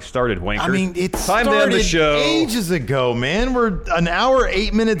party started, Wanker." I mean, it's time to end the show ages ago, man. We're an hour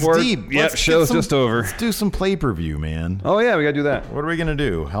 8 minutes deep. Yep, show's just over. Let's do some pay-per-view, man. Oh yeah, we gotta do that. What are we gonna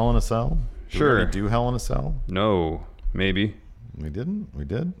do? Hell in a Cell? Sure. Did we do Hell in a Cell? No, maybe. We didn't. We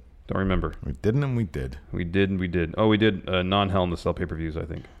did. Don't remember. We didn't, and we did. We did, and we did. Oh, we did non-Hell in the Cell pay-per-views, I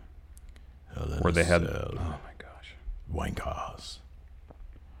think. Where they had. Oh my gosh. Wankers.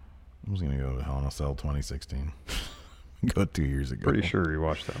 I was gonna go to Hell in a Cell 2016. Go 2 years ago. Pretty sure we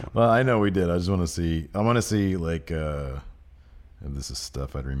watched that one. Well, I know we did. I just want to see. I want to see like if this is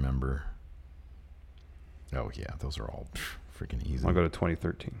stuff I'd remember. Oh yeah, those are all freaking easy. I'll go to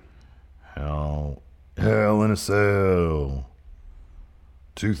 2013. Hell in a Cell.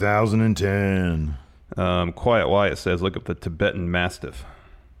 2010. Quiet Wyatt says, "Look up the Tibetan Mastiff."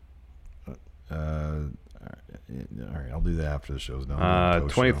 All right, I'll do that after the show's done.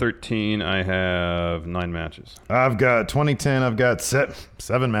 2013, I have 9 matches. I've got 2010. I've got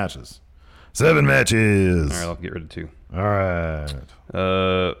 7 matches. 7 matches. All right, I'll get rid of 2. All right.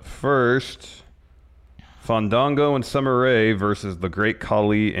 First, Fandango and Summer Rae versus the Great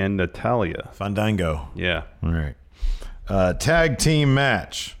Khali and Natalia. Fandango. Yeah. All right. Tag team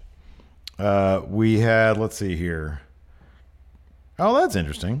match. We had. Let's see here. Oh, that's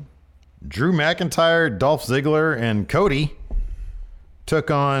interesting. Drew McIntyre, Dolph Ziggler, and Cody took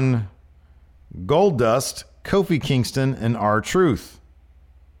on Goldust, Kofi Kingston, and R-Truth.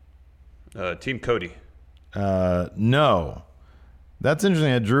 Team Cody. No. That's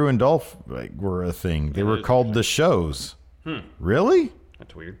interesting that Drew and Dolph were a thing. They were called The Shows. Really?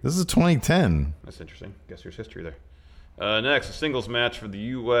 That's weird. This is 2010. That's interesting. Guess there's history there. Next, a singles match for the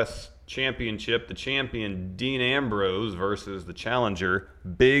U.S. Championship. The champion, Dean Ambrose, versus the challenger,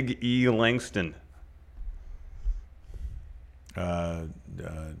 Big E. Langston.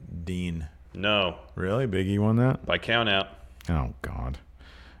 Dean. No. Really? Big E won that? By count out. Oh, God.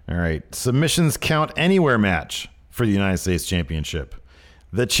 All right. Submissions count anywhere match for the United States Championship.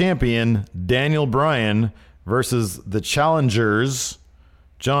 The champion, Daniel Bryan, versus the challengers,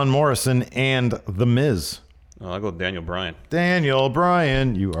 John Morrison and The Miz. Oh, I'll go with Daniel Bryan. Daniel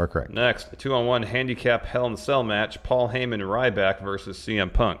Bryan. You are correct. Next, a 2-on-1 handicap Hell in a Cell match. Paul Heyman and Ryback versus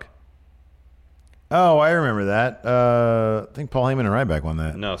CM Punk. Oh, I remember that. I think Paul Heyman and Ryback won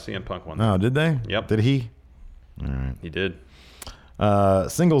that. No, CM Punk won that. Oh, did they? Yep. Did he? All right. He did.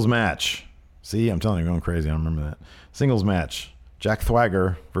 Singles match. See, I'm telling you, I'm going crazy. I don't remember that. Singles match. Jack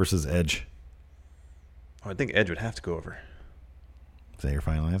Swagger versus Edge. Oh, I think Edge would have to go over. Is that your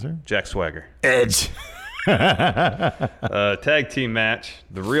final answer? Jack Swagger. Edge. Tag team match.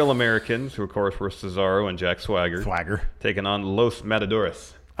 The Real Americans, who of course were Cesaro and Jack Swagger, taking on Los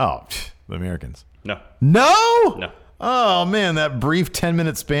Matadores. Oh, the Americans. No. No? No. Oh, man, that brief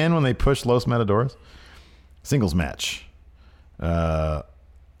 10-minute span when they pushed Los Matadores. Singles match. John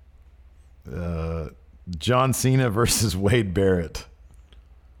Cena versus Wade Barrett.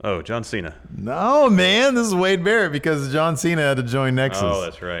 Oh, John Cena. No, man, this is Wade Barrett because John Cena had to join Nexus. Oh,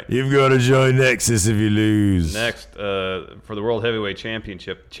 that's right. You've got to join Nexus if you lose. Next, for the World Heavyweight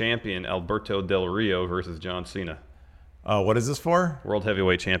Championship, champion Alberto Del Rio versus John Cena. Oh, what is this for? World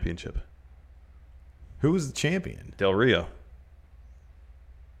Heavyweight Championship. Who was the champion? Del Rio.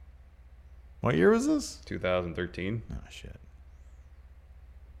 What year was this? 2013. Oh, shit.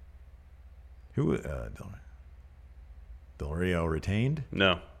 Who? Del Rio retained?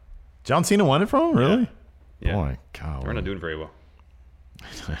 No. John Cena won it from him? Really? Yeah. Boy, God. They're not doing very well.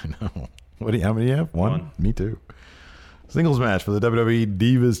 I know. How many do you have? One? Me too. Singles match for the WWE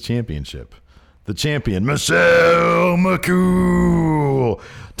Divas Championship. The champion, Michelle McCool,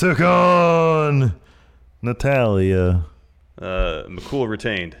 took on Natalia. McCool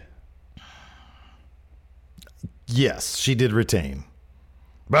retained. Yes, she did retain.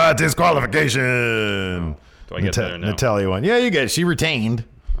 But disqualification. Oh. Do I get that or no? Natalia won. Yeah, you get it. She retained.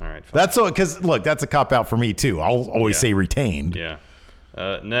 All right. Fine. That's so because look, that's a cop out for me too. I'll always say retained. Yeah.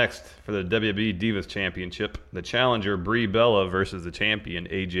 Next, for the WWE Divas Championship, the challenger Brie Bella versus the champion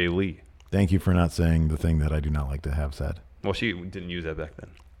AJ Lee. Thank you for not saying the thing that I do not like to have said. Well, she didn't use that back then.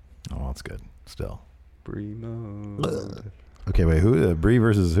 Oh, well, that's good. Still. Brie mode. Okay, wait. Who? Brie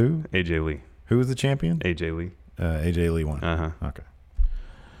versus who? AJ Lee. Who was the champion? AJ Lee. AJ Lee won. Uh-huh. Okay.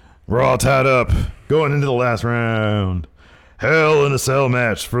 We're all tied up. Going into the last round. Hell in a Cell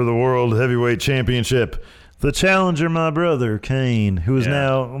match for the World Heavyweight Championship. The challenger, my brother, Kane, who is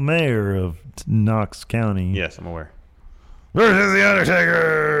now mayor of Knox County. Yes, I'm aware. Versus The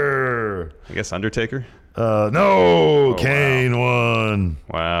Undertaker. I guess Undertaker? No. Kane won.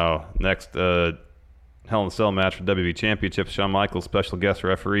 Wow. Next, Hell in a Cell match for WWE Championship. Shawn Michaels, special guest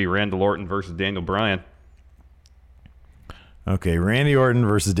referee. Randall Orton versus Daniel Bryan. Okay, Randy Orton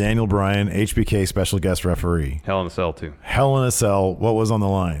versus Daniel Bryan, HBK special guest referee. Hell in a Cell, too. Hell in a Cell. What was on the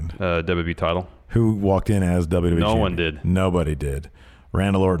line? WWE title. Who walked in as WWE champion? No one did. Nobody did.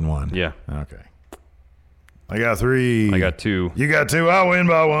 Randall Orton won. Yeah. Okay. I got 3. I got 2. You got 2. I win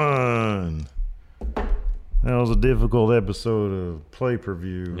by 1. That was a difficult episode of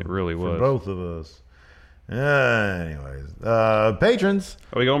Play-Per-View. It really was. For both of us. Anyways. Patrons.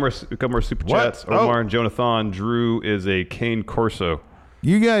 Oh, we got a couple more super chats. Omar and Jonathan. Drew is a Kane Corso.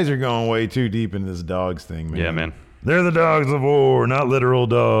 You guys are going way too deep in this dogs thing, man. Yeah, man. They're the dogs of war, not literal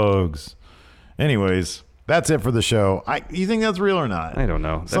dogs. Anyways, that's it for the show. You think that's real or not? I don't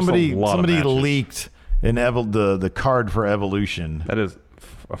know. That's Somebody a lot of matches. leaked the card for Evolution. That is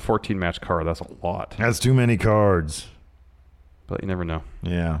a 14-match card. That's a lot. That's too many cards. But you never know.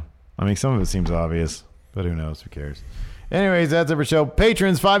 Yeah. I mean, some of it seems obvious, but who knows? Who cares? Anyways, that's it for the show.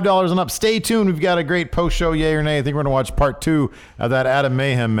 Patrons, $5 and up. Stay tuned. We've got a great post-show, yay or nay. I think we're going to watch part 2 of that Adam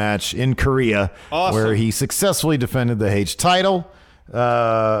Mayhem match in Korea, where he successfully defended the H title.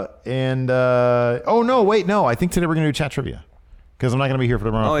 I think today we're going to do chat trivia because I'm not going to be here for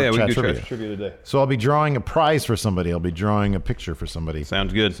tomorrow. We chat can do trivia. chat trivia today. So I'll be drawing a prize for somebody. I'll be drawing a picture for somebody.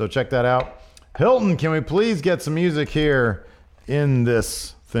 Sounds good. So check that out. Hilton, can we please get some music here in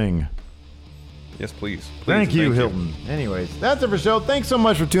this thing? Yes, please. Thank you, Hilton. Anyways, that's it for the show. Thanks so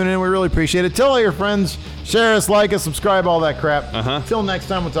much for tuning in. We really appreciate it. Tell all your friends, share us, like us, subscribe, all that crap. Till next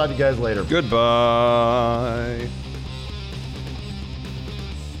time, we'll talk to you guys later. Goodbye.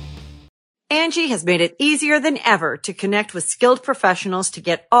 Angie has made it easier than ever to connect with skilled professionals to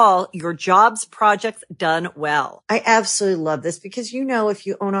get all your jobs projects done well. I absolutely love this because, if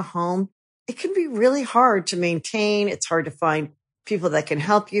you own a home, it can be really hard to maintain. It's hard to find people that can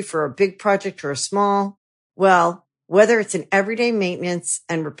help you for a big project or a small. Well, whether it's in everyday maintenance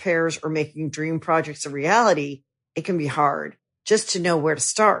and repairs or making dream projects a reality, it can be hard just to know where to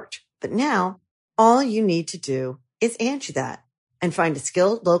start. But now all you need to do is Angie that and find a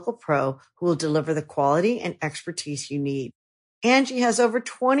skilled local pro who will deliver the quality and expertise you need. Angie has over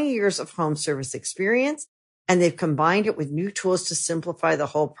 20 years of home service experience, and they've combined it with new tools to simplify the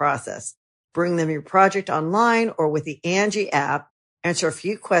whole process. Bring them your project online or with the Angie app, answer a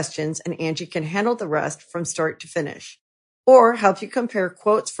few questions, and Angie can handle the rest from start to finish. Or help you compare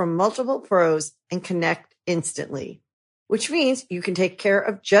quotes from multiple pros and connect instantly, which means you can take care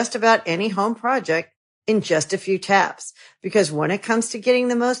of just about any home project in just a few taps. Because when it comes to getting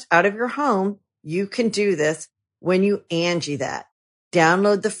the most out of your home, you can do this when you Angie that.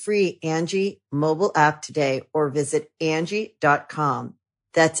 Download the free Angie mobile app today or visit Angie.com.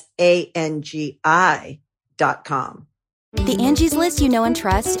 That's ANGI.com. The Angie's List you know and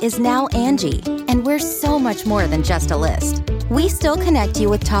trust is now Angie, and we're so much more than just a list. We still connect you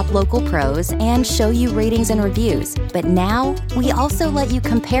with top local pros and show you ratings and reviews, but now we also let you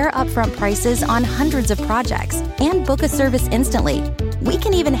compare upfront prices on hundreds of projects and book a service instantly. We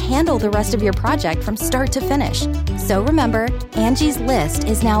can even handle the rest of your project from start to finish. So remember, Angie's List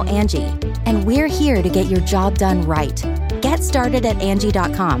is now Angie, and we're here to get your job done right. Get started at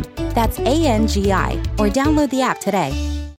Angie.com. That's ANGI, or download the app today.